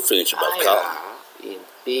 They'll still finish above They Carlton. are in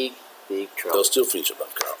big trouble. They'll still finish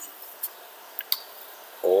above Carlton.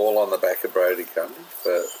 All on the back of Brody Cundy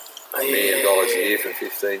for $1 million a year for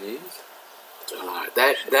 15 years.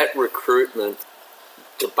 That recruitment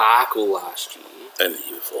debacle last year. And the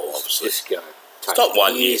year before, obviously. Just go. It's not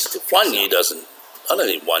 1 year. To 1 year doesn't. I don't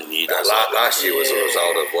think 1 year does. Last year was a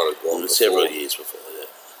result of what it was. Several years before,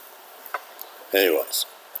 yeah. Anyways,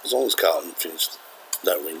 as long as Carlton finished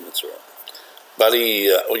that win, that's all right. Buddy,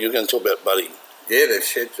 you're going to talk about Buddy. Yeah, they've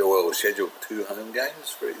scheduled 2 home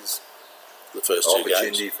games for his The first 2 games.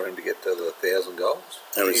 opportunity for him to get to the 1,000 goals.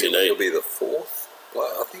 How many does he need? He'll be the 4th.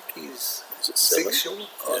 Well, I think he's 6 short.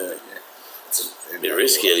 Yeah. It's a bit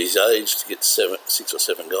risky at his age to get 6 or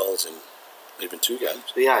 7 goals in even 2 games.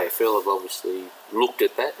 The AFL have obviously looked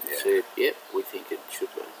at that and Yeah. said, yep, we think it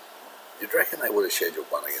should be. You'd reckon they would have scheduled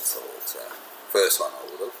one against the Hawks? First one I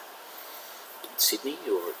would have. In Sydney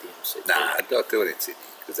or at the MCG? Nah, I'd do it in Sydney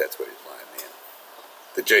because that's where he's playing now.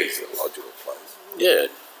 The G's a logical place. Yeah,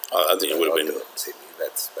 I think it would have I'd been. do it in Sydney.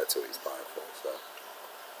 That's who he's playing for. So.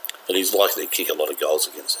 And he's likely to kick a lot of goals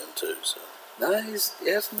against them too. So. No, he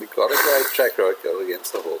hasn't got a great track record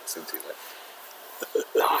against the Hawks since he left.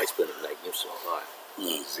 No, he's been a magnificent player.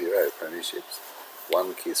 0 premierships.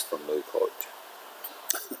 1 kiss from Luke Hodge.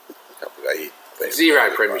 A couple of 0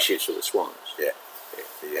 premierships for the Swans. Yeah,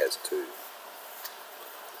 he has 2.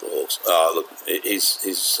 The Hawks. Look,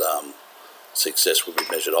 his success will be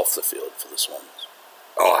measured off the field for the Swans.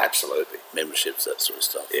 Oh, absolutely. Memberships, that sort of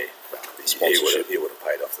stuff. Yeah. Sponsorship. He would have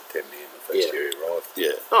paid off the $10 million the first year he arrived.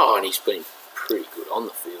 Yeah. Oh, and he's been pretty good on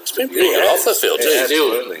the field. He's been pretty good off the field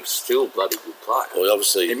too. Still bloody good player. Well,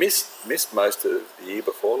 obviously He missed most of the year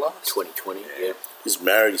before last. 2020, yeah. he's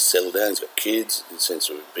married, he's settled down, he's got kids. He seems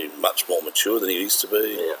to be much more mature than he used to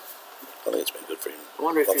be. Yeah. I think it's been good for him. I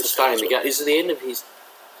wonder if he'll stay in the game. Is it the end of his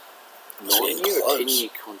 9-year or 10-year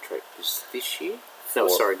contract? Is this year? No,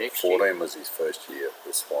 sorry, next 14 year. was his first year at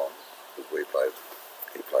the Swans because he played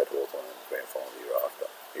Hawthorn in the grand final the year after.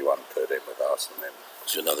 He won 13 with us and then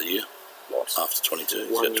It's another year lost. after 22. He's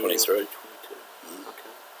 1 got year 23. after 22. Okay.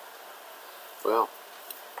 Well,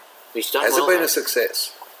 he's done Has well. it been though. a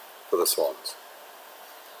success for the Swans?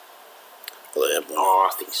 Well, they have won. Oh,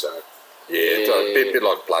 I think so. Yeah, it's a bit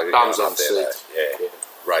like Plugger Bums going on up there. seats. Yeah.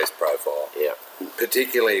 Raised profile. Yeah.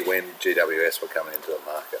 Particularly when GWS were coming into the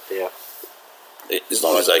market. Yeah. As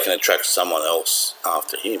long as they can attract someone else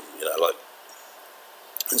after him,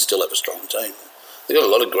 and still have a strong team. They've got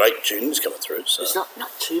a lot of great juniors coming through. So. There's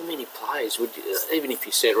not too many players. Even if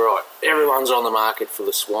you said, right, everyone's on the market for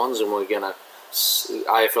the Swans and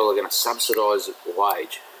AFL are going to subsidise the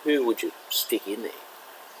wage, who would you stick in there?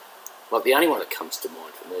 Like, the only one that comes to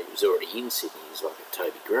mind for me who's already in Sydney is like a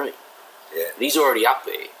Toby Green. Yeah. He's already up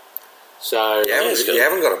there. So You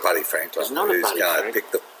haven't got a Buddy Franklin There's not a who's Buddy going to Franklin.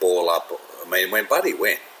 pick the ball up. I mean, when Buddy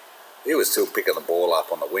went, he was still picking the ball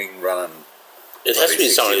up on the wing, running It has to be 60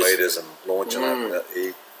 someone who's, metres and launching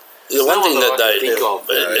it. The one thing that they... think of.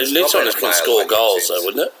 It needs someone that can score goals, though,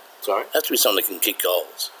 wouldn't it? Sorry? It has to be someone that can kick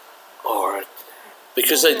goals. All right.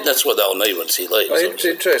 Because that's what they'll need once he leaves. Well, it's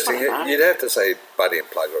interesting. You'd have to say Buddy and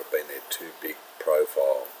Plugger have been their two big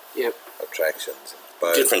profile attractions.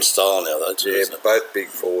 Both, different style now, though, too, isn't it? Both big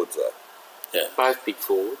forwards, though. Yeah. Both big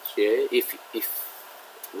forwards, yeah. If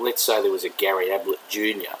let's say there was a Gary Ablett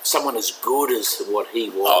Jr., someone as good as what he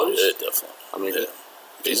was. Oh, yeah, definitely. I mean,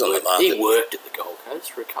 he's on the market. He worked at the Gold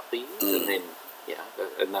Coast for a couple of years, and then,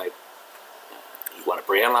 and they he won a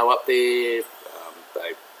Brownlow up there.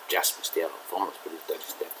 They just missed out on finals, but they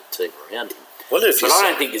just had the team around him. But I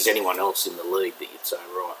don't think there's anyone else in the league that you'd say,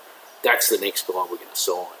 right, that's the next guy we're going to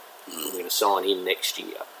sign. We're going to sign him next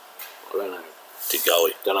year. I don't know.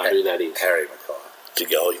 Tigoe. Don't know who that is. Harry Mackay.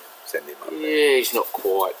 Tigoe. Send him up there. Yeah, he's not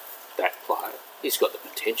quite that player. He's got the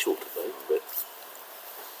potential to be, but...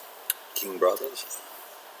 King Brothers.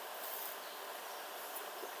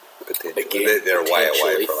 Potential. Again, they're way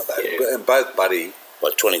away from it, though. Yeah. And both Buddy...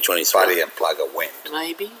 Like 2023. Buddy and Plugger went.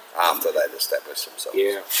 Maybe. After they'd established themselves.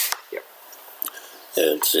 Yeah. Yep.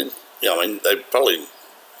 Yeah, I mean, they probably...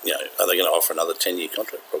 are they going to offer another 10-year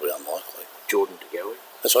contract? Probably unlikely. Jordan Tigoe.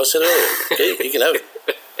 That's what I said earlier. You can have it.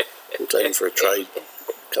 We'll take him for a trade. A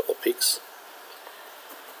couple of picks.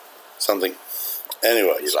 Something.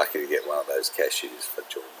 Anyway. You're lucky to get one of those cashews for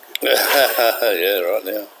Jordan. Yeah, right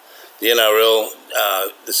now. The NRL,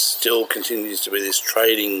 this still continues to be this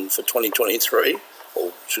trading for 2023.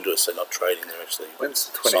 Or should I say not trading, they're actually When's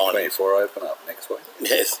 2024 open up next week?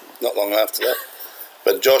 Yes, not long after that.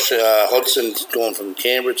 But Josh Hodgson's gone from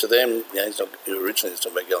Canberra to them. He's not originally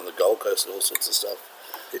talking about going to the Gold Coast and all sorts of stuff.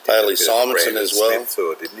 Bailey Simonson as well.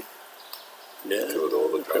 Tour, didn't he? Yeah, toured all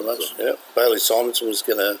the pretty much. Yeah, Bailey Simonson was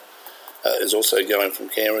is also going from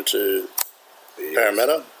Canberra to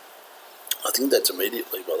Parramatta. I think that's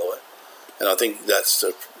immediately, by the way, and I think that's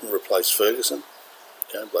to replace Ferguson.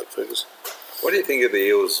 Blake Ferguson. What do you think of the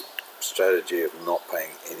Eels' strategy of not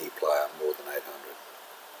paying any player more than 800?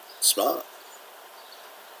 Smart.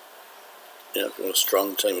 From a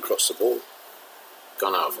strong team across the board.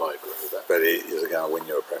 Don't know if I agree with that. But is it going to win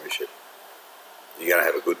you a premiership? You're going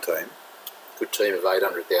to have a good team. Good team of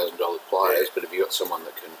 $800,000 players, but if you got someone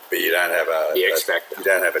that can... But you don't have the X factor. You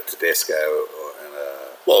don't have a Tedesco and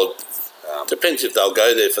a... Well, depends if they'll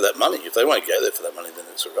go there for that money. If they won't go there for that money, then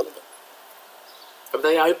it's irrelevant. Have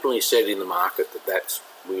they openly said in the market that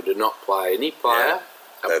we do not play any player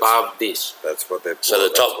above this? That's what they're... So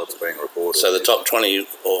that's what's being reported. So the top 20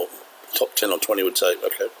 or top 10 or 20 would say,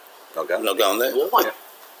 okay, not going there. Why? Yeah.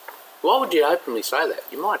 Why would you openly say that?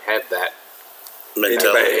 You might have that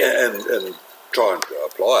mentality and try and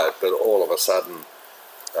apply it, but all of a sudden,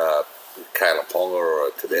 Kayla Ponga or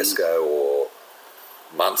a Tedesco or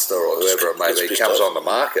Munster or whoever it may be comes on the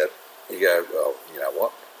market. You go, well, you know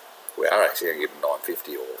what? We are actually going to give them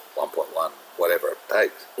 $950 or 1.1, whatever it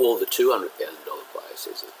takes. Or the $200,000 player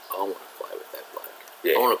says that I want to play with that bloke.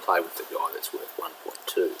 Yeah. I want to play with the guy that's worth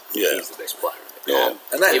 1.2. Yeah. He's the best player in the comp.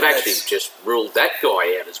 And you've actually just ruled that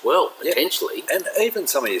guy out as well, potentially. And even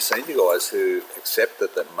some of your senior guys who accept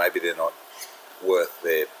that maybe they're not worth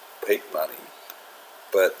their peak money,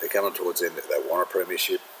 but they're coming towards the end that they want a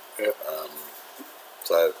premiership. Yep.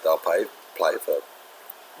 So they'll play for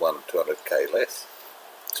 $200K less.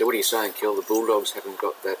 So what are you saying, Kel? The Bulldogs haven't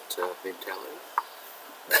got that mentality?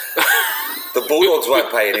 The Bulldogs won't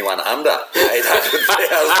pay anyone under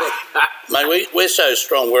 800,000. Mate, we're so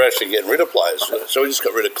strong, we're actually getting rid of players. So we just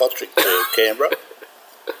got rid of Kotrick to Canberra.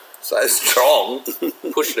 So strong.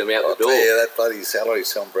 Pushing them out the door. Yeah, that bloody salary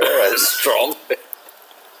sombrero is strong.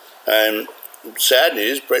 Sad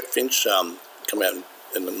news, Brett Finch come out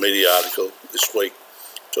in the media article this week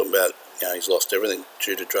talking about he's lost everything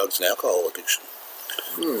due to drugs and alcohol addiction.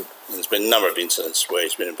 And there's been a number of incidents where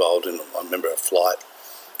he's been involved in. I remember a flight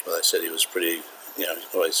where they said he was pretty,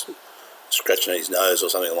 always scratching his nose or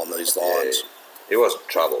something along these lines. Yeah, he wasn't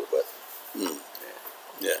trouble, but...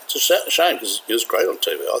 Yeah, it's a shame because he was great on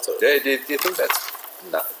TV, I thought. Yeah, do you think that's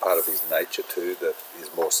part of his nature too, that he's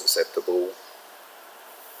more susceptible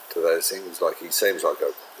to those things? Like, he seems like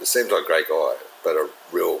a great guy, but a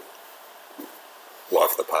real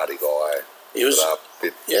life of the party guy. He was... I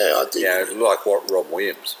think... like what Rob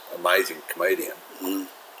Williams, amazing comedian.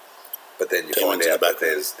 But then you find out that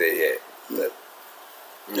there's you're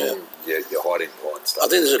hiding behind stuff. I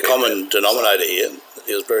think there's a common denominator here.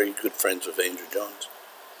 He was very good friends with Andrew Johns.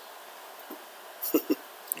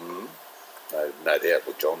 No doubt.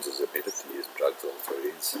 Well, Johns has admitted to using drugs all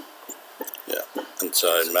through his... Yeah, and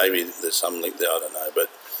so maybe there's some link there, I don't know. But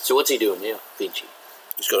so what's he doing now, Finchy?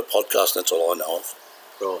 He's got a podcast, and that's all I know of.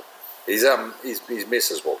 Right. His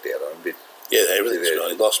missus walked out on him, Yeah, everything's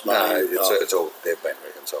gone. He lost money. No, it's all, they've been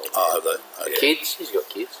reconciled. Oh, have they? Okay. Kids? He's got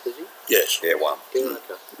kids, has he? Yes. Yeah, one. Yeah,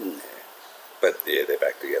 okay. Yeah. But, yeah, they're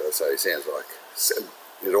back together, so it sounds like...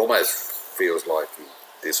 It almost feels like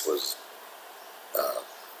this was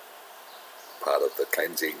part of the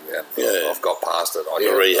cleansing, and I've got past it. I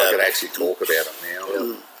can actually talk about it now.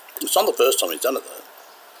 Yeah. It's not the first time he's done it,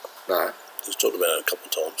 though. No. He's talked about it a couple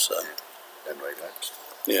of times, so... And relapsed.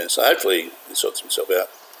 Yeah, so hopefully he sorts himself out.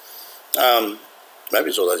 Maybe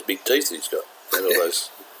it's all those big teeth that he's got. Maybe all those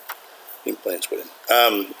implants put in.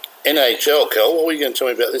 NHL, Cal, what were you going to tell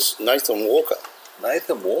me about this? Nathan Walker,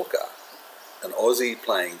 an Aussie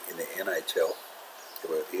playing in the NHL.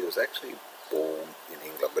 He was actually born in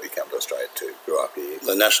England, but he came to Australia too. Grew up here.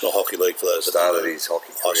 The National Hockey League for those. Started his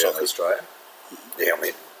hockey career in Australia. Yeah, I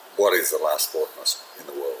mean, what is the last sport in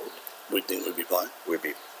the world? We'd think we'd be playing. We'd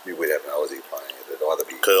have an Aussie playing it. It'd either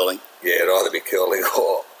be curling. Yeah, it'd either be curling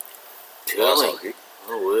or curling. Ice hockey.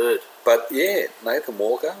 Oh, word. But yeah, Nathan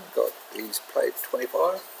Walker he's played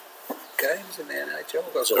 25 games in the NHL.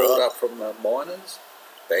 Got called up from minors,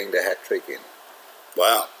 banged a hat trick in.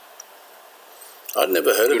 Wow. I'd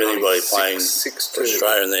never heard of anybody playing for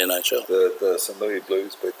Australia in the NHL. The St. Louis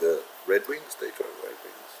Blues beat the Red Wings, Detroit Red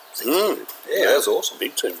Wings. Yeah, that was awesome.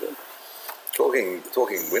 Big team, good. Talking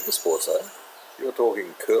winter sports, though. You're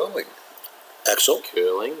talking curling. Axel?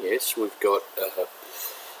 Curling, yes. We've got...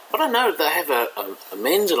 I don't know if they have a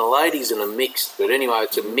men's and a ladies and a mixed, but anyway,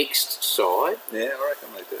 it's a mixed side. Yeah, I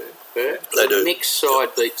reckon they do. Yeah. They do. The mixed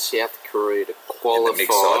side beat South Korea to qualify. In the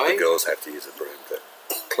mixed side, the girls have to use a broom to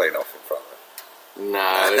clean off in front of them.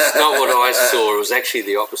 No, it's not what I saw. It was actually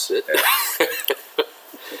the opposite. Yeah.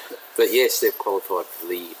 But yes, they've qualified for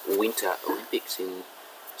the Winter Olympics in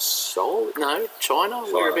Seoul. No, China.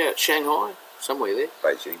 Whereabouts? Shanghai? Somewhere there.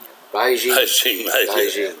 Beijing. Oh, actually,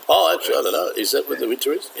 I don't know. Is that where the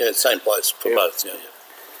winter is? Yeah, same place for both. Yeah.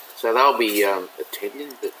 So they'll be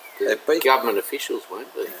attending, but the government officials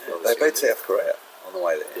won't be. They beat South Korea on the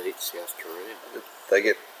way there. Beat South Korea. They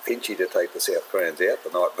get Pinchy to take the South Koreans out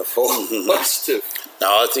the night before. Must have. No,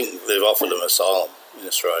 I think they've offered them asylum in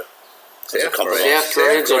Australia. South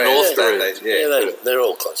Koreans or North Koreans? Yeah, they're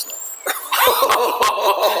all close enough.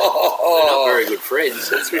 They're not very good friends,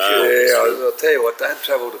 that's for sure. Yeah, I'll tell you what, don't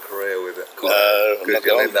travel to Korea with it. Because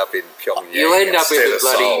you'll end up in Pyongyang. You'll end up in the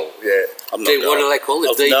bloody... What do they call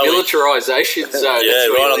it? Demilitarisation zone. Yeah,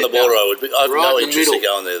 right on the border. I've no interest in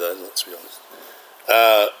going there, though, let's be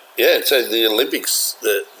honest. So the Olympics,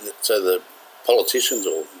 so the politicians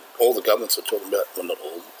or all the governments are talking about, well, not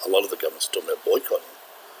all, a lot of the governments are talking about boycotting.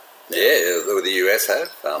 Yeah, the US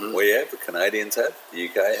have, we have, the Canadians have, the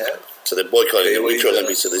UK have. So they're boycotting the Winter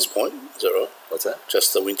Olympics at this point, is that right? What's that?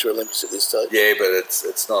 Just the Winter Olympics at this stage? Yeah, but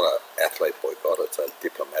it's not an athlete boycott, it's a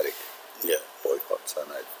diplomatic boycott.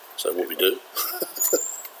 So what we do?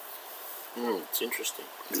 It's interesting.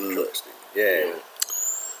 Interesting, yeah.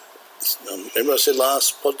 Remember I said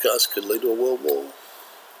last podcast could lead to a world war? Yeah,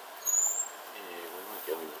 we won't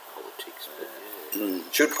go into politics,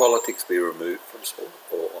 but Should politics be removed from sport,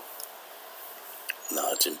 or...? No,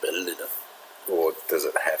 it's embedded in it. Or does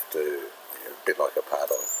it have to, a bit like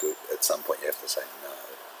apartheid, at some point you have to say, no,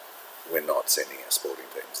 we're not sending our sporting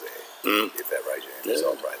teams there if that regime is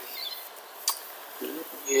operating.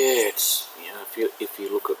 Yeah, it's, if you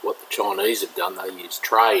look at what the Chinese have done, they use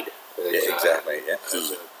trade as as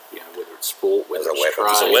a, whether it's sport, whether it's weapon.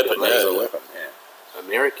 trade. As a weapon,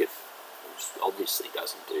 America obviously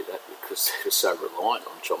doesn't do that because they're so reliant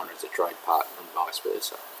on China as a trade partner and vice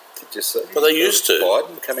versa. Did you see? But they used to.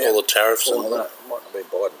 Biden come out. All the tariffs and all that. It might not be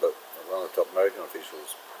Biden, but one of the top American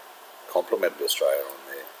officials complimented Australia on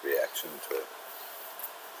their reaction to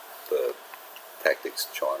the tactics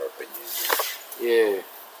China have been using.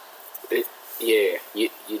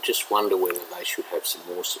 You just wonder whether they should have some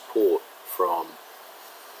more support from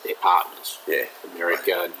their partners. Yeah.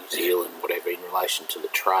 America, New Zealand, whatever, in relation to the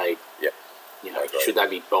trade. Yep. Should they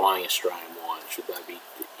be buying Australian wine? Should they be,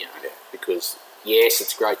 because... Yes,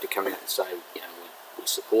 it's great to come out and say, we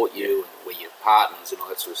support you and we're your partners and all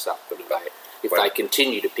that sort of stuff. But if they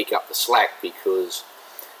continue to pick up the slack because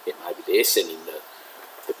maybe they're sending the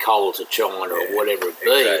coal to China or whatever it be,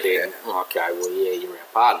 then you're our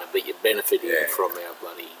partner, but you're benefiting from our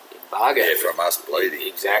bloody embargo. Yeah, from us bleeding.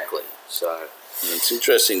 Exactly. So it's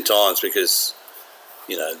interesting times because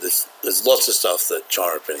there's lots of stuff that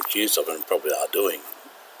China have been accused of and probably are doing,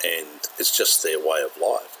 and it's just their way of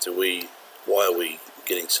life. Why are we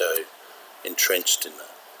getting so entrenched in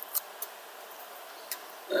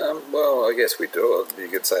that? Well, I guess we do it. You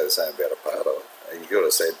could say the same about apartheid. You could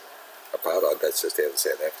have said apartheid, that's just how the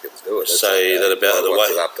South Africans do it. Say that about the way.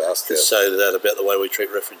 It's up to us to say that about the way we treat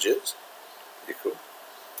refugees. You could.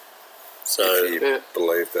 So, if you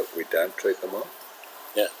believe that we don't treat them well.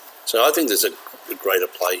 yeah. So I think there's a greater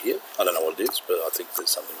play here. I don't know what it is, but I think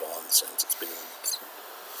there's something behind the scenes. It's bigger than this.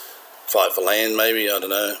 Fight for land, maybe, I don't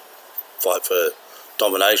know. Fight for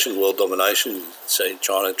domination, world domination. Say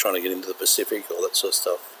China trying to get into the Pacific, all that sort of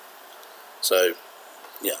stuff. So,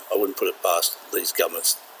 yeah, I wouldn't put it past these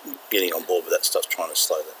governments getting on board with that stuff, trying to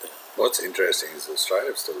slow that down. What's interesting is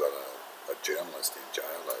Australia's still got a journalist in jail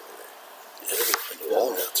over there. Yeah, it's been a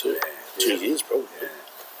while now too. Yeah. 2 years probably.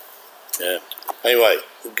 Yeah. Anyway,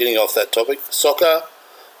 getting off that topic, soccer,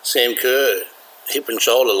 Sam Kerr, hip and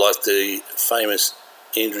shoulder like the famous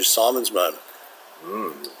Andrew Simons moment.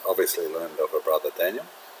 Obviously learned of her brother Daniel.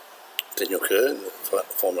 Daniel Kerr, the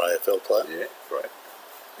former AFL player. Yeah, right.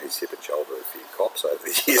 He's hip and shoulder a few cops over the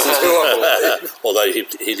years too, I believe. Although he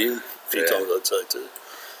hit him a few times, I'd say too.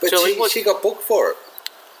 But she got booked for it.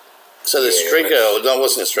 So the streaker, no, it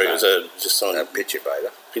wasn't a streaker, it was just someone... A pitch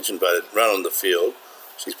invader. Pitch invader, run on the field.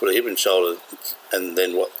 She's put a hip and shoulder, and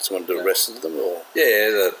then what, someone arrested them? Or? Yeah,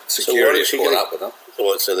 the security caught up with them.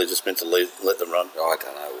 So they're just meant to let them run? I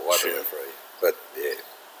don't know why the referee. But, yeah,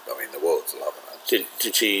 I mean, the world's loving it.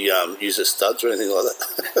 Did she use her studs or anything like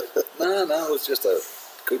that? No, it was just a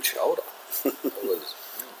good shoulder. It was...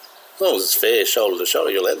 As long as it's fair, shoulder to shoulder,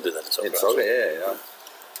 you're allowed to do that in soccer. In soccer, yeah.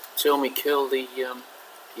 Tell me, Kel,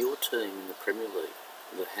 your team in the Premier League,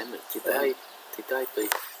 the Hammers, did they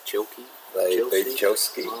beat Chelsea? They beat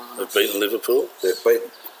Chelsea. Oh, They've beaten Liverpool. They've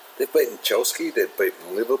beaten Chelsea. They've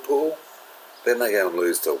beaten Liverpool. Then they go and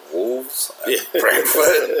lose to Wolves and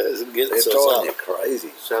Brentford. They're driving you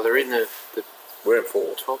crazy. So they're in the we're in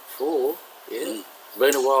 4. top 4. Yeah,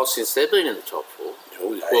 been a while since they've been in the top 4.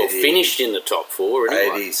 Well, 80, finished in the top 4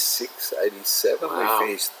 anyway. 86, 87, Wow. we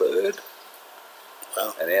finished 3rd.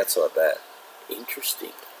 Wow. And outside that,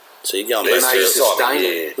 Interesting. So you're going They back may to... sustain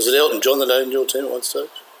it. Was it Elton John that owned your team at one stage?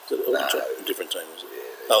 Was it Elton No. John? A different team, was it?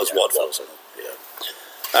 Yeah, It was Whitefall or something.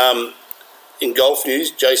 Yeah. In golf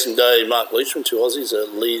news, Jason Day and Mark Leishman, 2 Aussies, are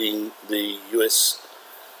leading the US,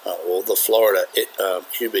 or the Florida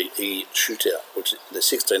QBE shootout, which they're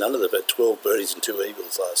 16 under. They've had 12 birdies and 2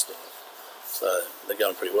 eagles last night. So they're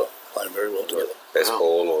going pretty well, playing very well together. best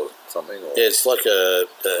ball or something. Or? Yeah, it's like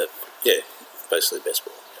basically best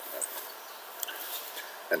ball.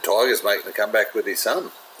 And Tiger's making a comeback with his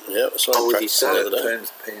son. Yeah, so with his son. the other day.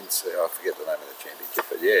 Turns PNC, I forget the name of the championship,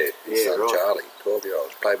 but his son right. Charlie,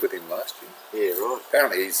 12-year-old, played with him last year. Yeah, right.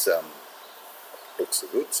 Apparently he's looks the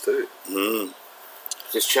goods too.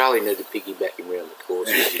 Does Charlie need to piggyback him around the course?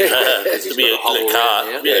 To be in a car.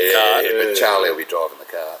 But Charlie will be driving the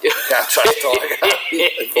car. Can't trust Tiger.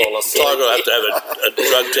 Tiger will have to have a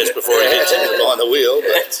drug test before he gets in behind the wheel.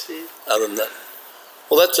 But other than that,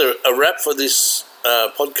 well, that's a wrap for this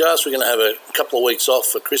podcast. We're going to have a couple of weeks off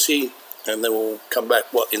for Chrissy, and then we'll come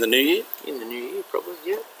back. What, in the new year? In the new year, probably.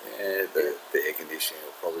 Yeah. Yeah, the air conditioning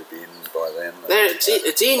will probably be in by then. It's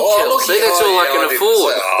in Chelsea. That's all I can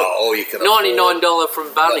afford. You can $99 from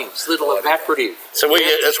Bunnings, little evaporative. So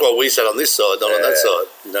that's why we sat on this side, not on that side.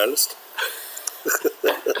 You noticed?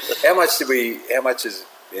 How much is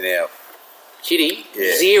in our Kitty,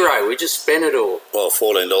 Yeah. 0. We just spent it all. Well,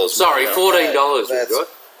 $14. Sorry, $14 we That's got.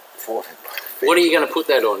 14. What are you going to put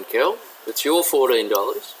that on, Kel? It's your $14.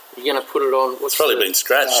 You're going to put it on... It's probably been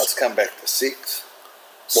scratched. No, it's come back to $6.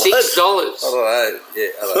 $6. I don't know. Yeah,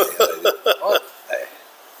 I don't think they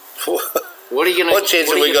did. What are you going to... What chance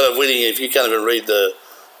have we got of winning if you can't even read the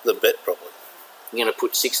bet properly? You're going to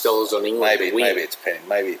put $6 on England to win. Maybe it's penny.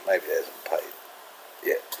 Maybe it hasn't paid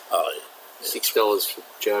yet. Oh, yeah. $6 for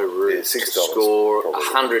Joe Root Yeah, to $6 score probably.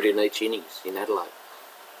 100 in each innings in Adelaide.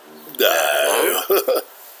 No.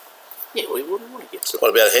 Yeah, we wouldn't want to get some. What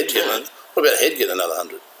about Head getting? What about Head getting another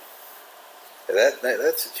 100? Yeah,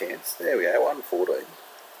 that's a chance. There we go. 114.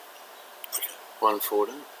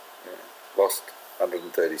 114. Yeah. Lost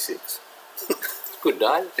 136. Good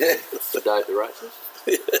day. Yeah. Good day at the races.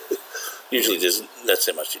 Usually that's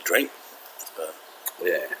how much you drink. So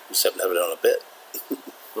Yeah. you just happen to have it on a bet.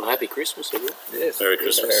 Well, happy Christmas, everyone. Yes. Merry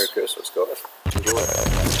Christmas. Merry Christmas, guys. Enjoy it.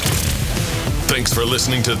 Thanks for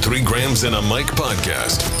listening to 3 Grams and a Mic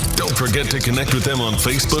podcast. Don't forget to connect with them on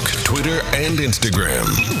Facebook, Twitter, and Instagram.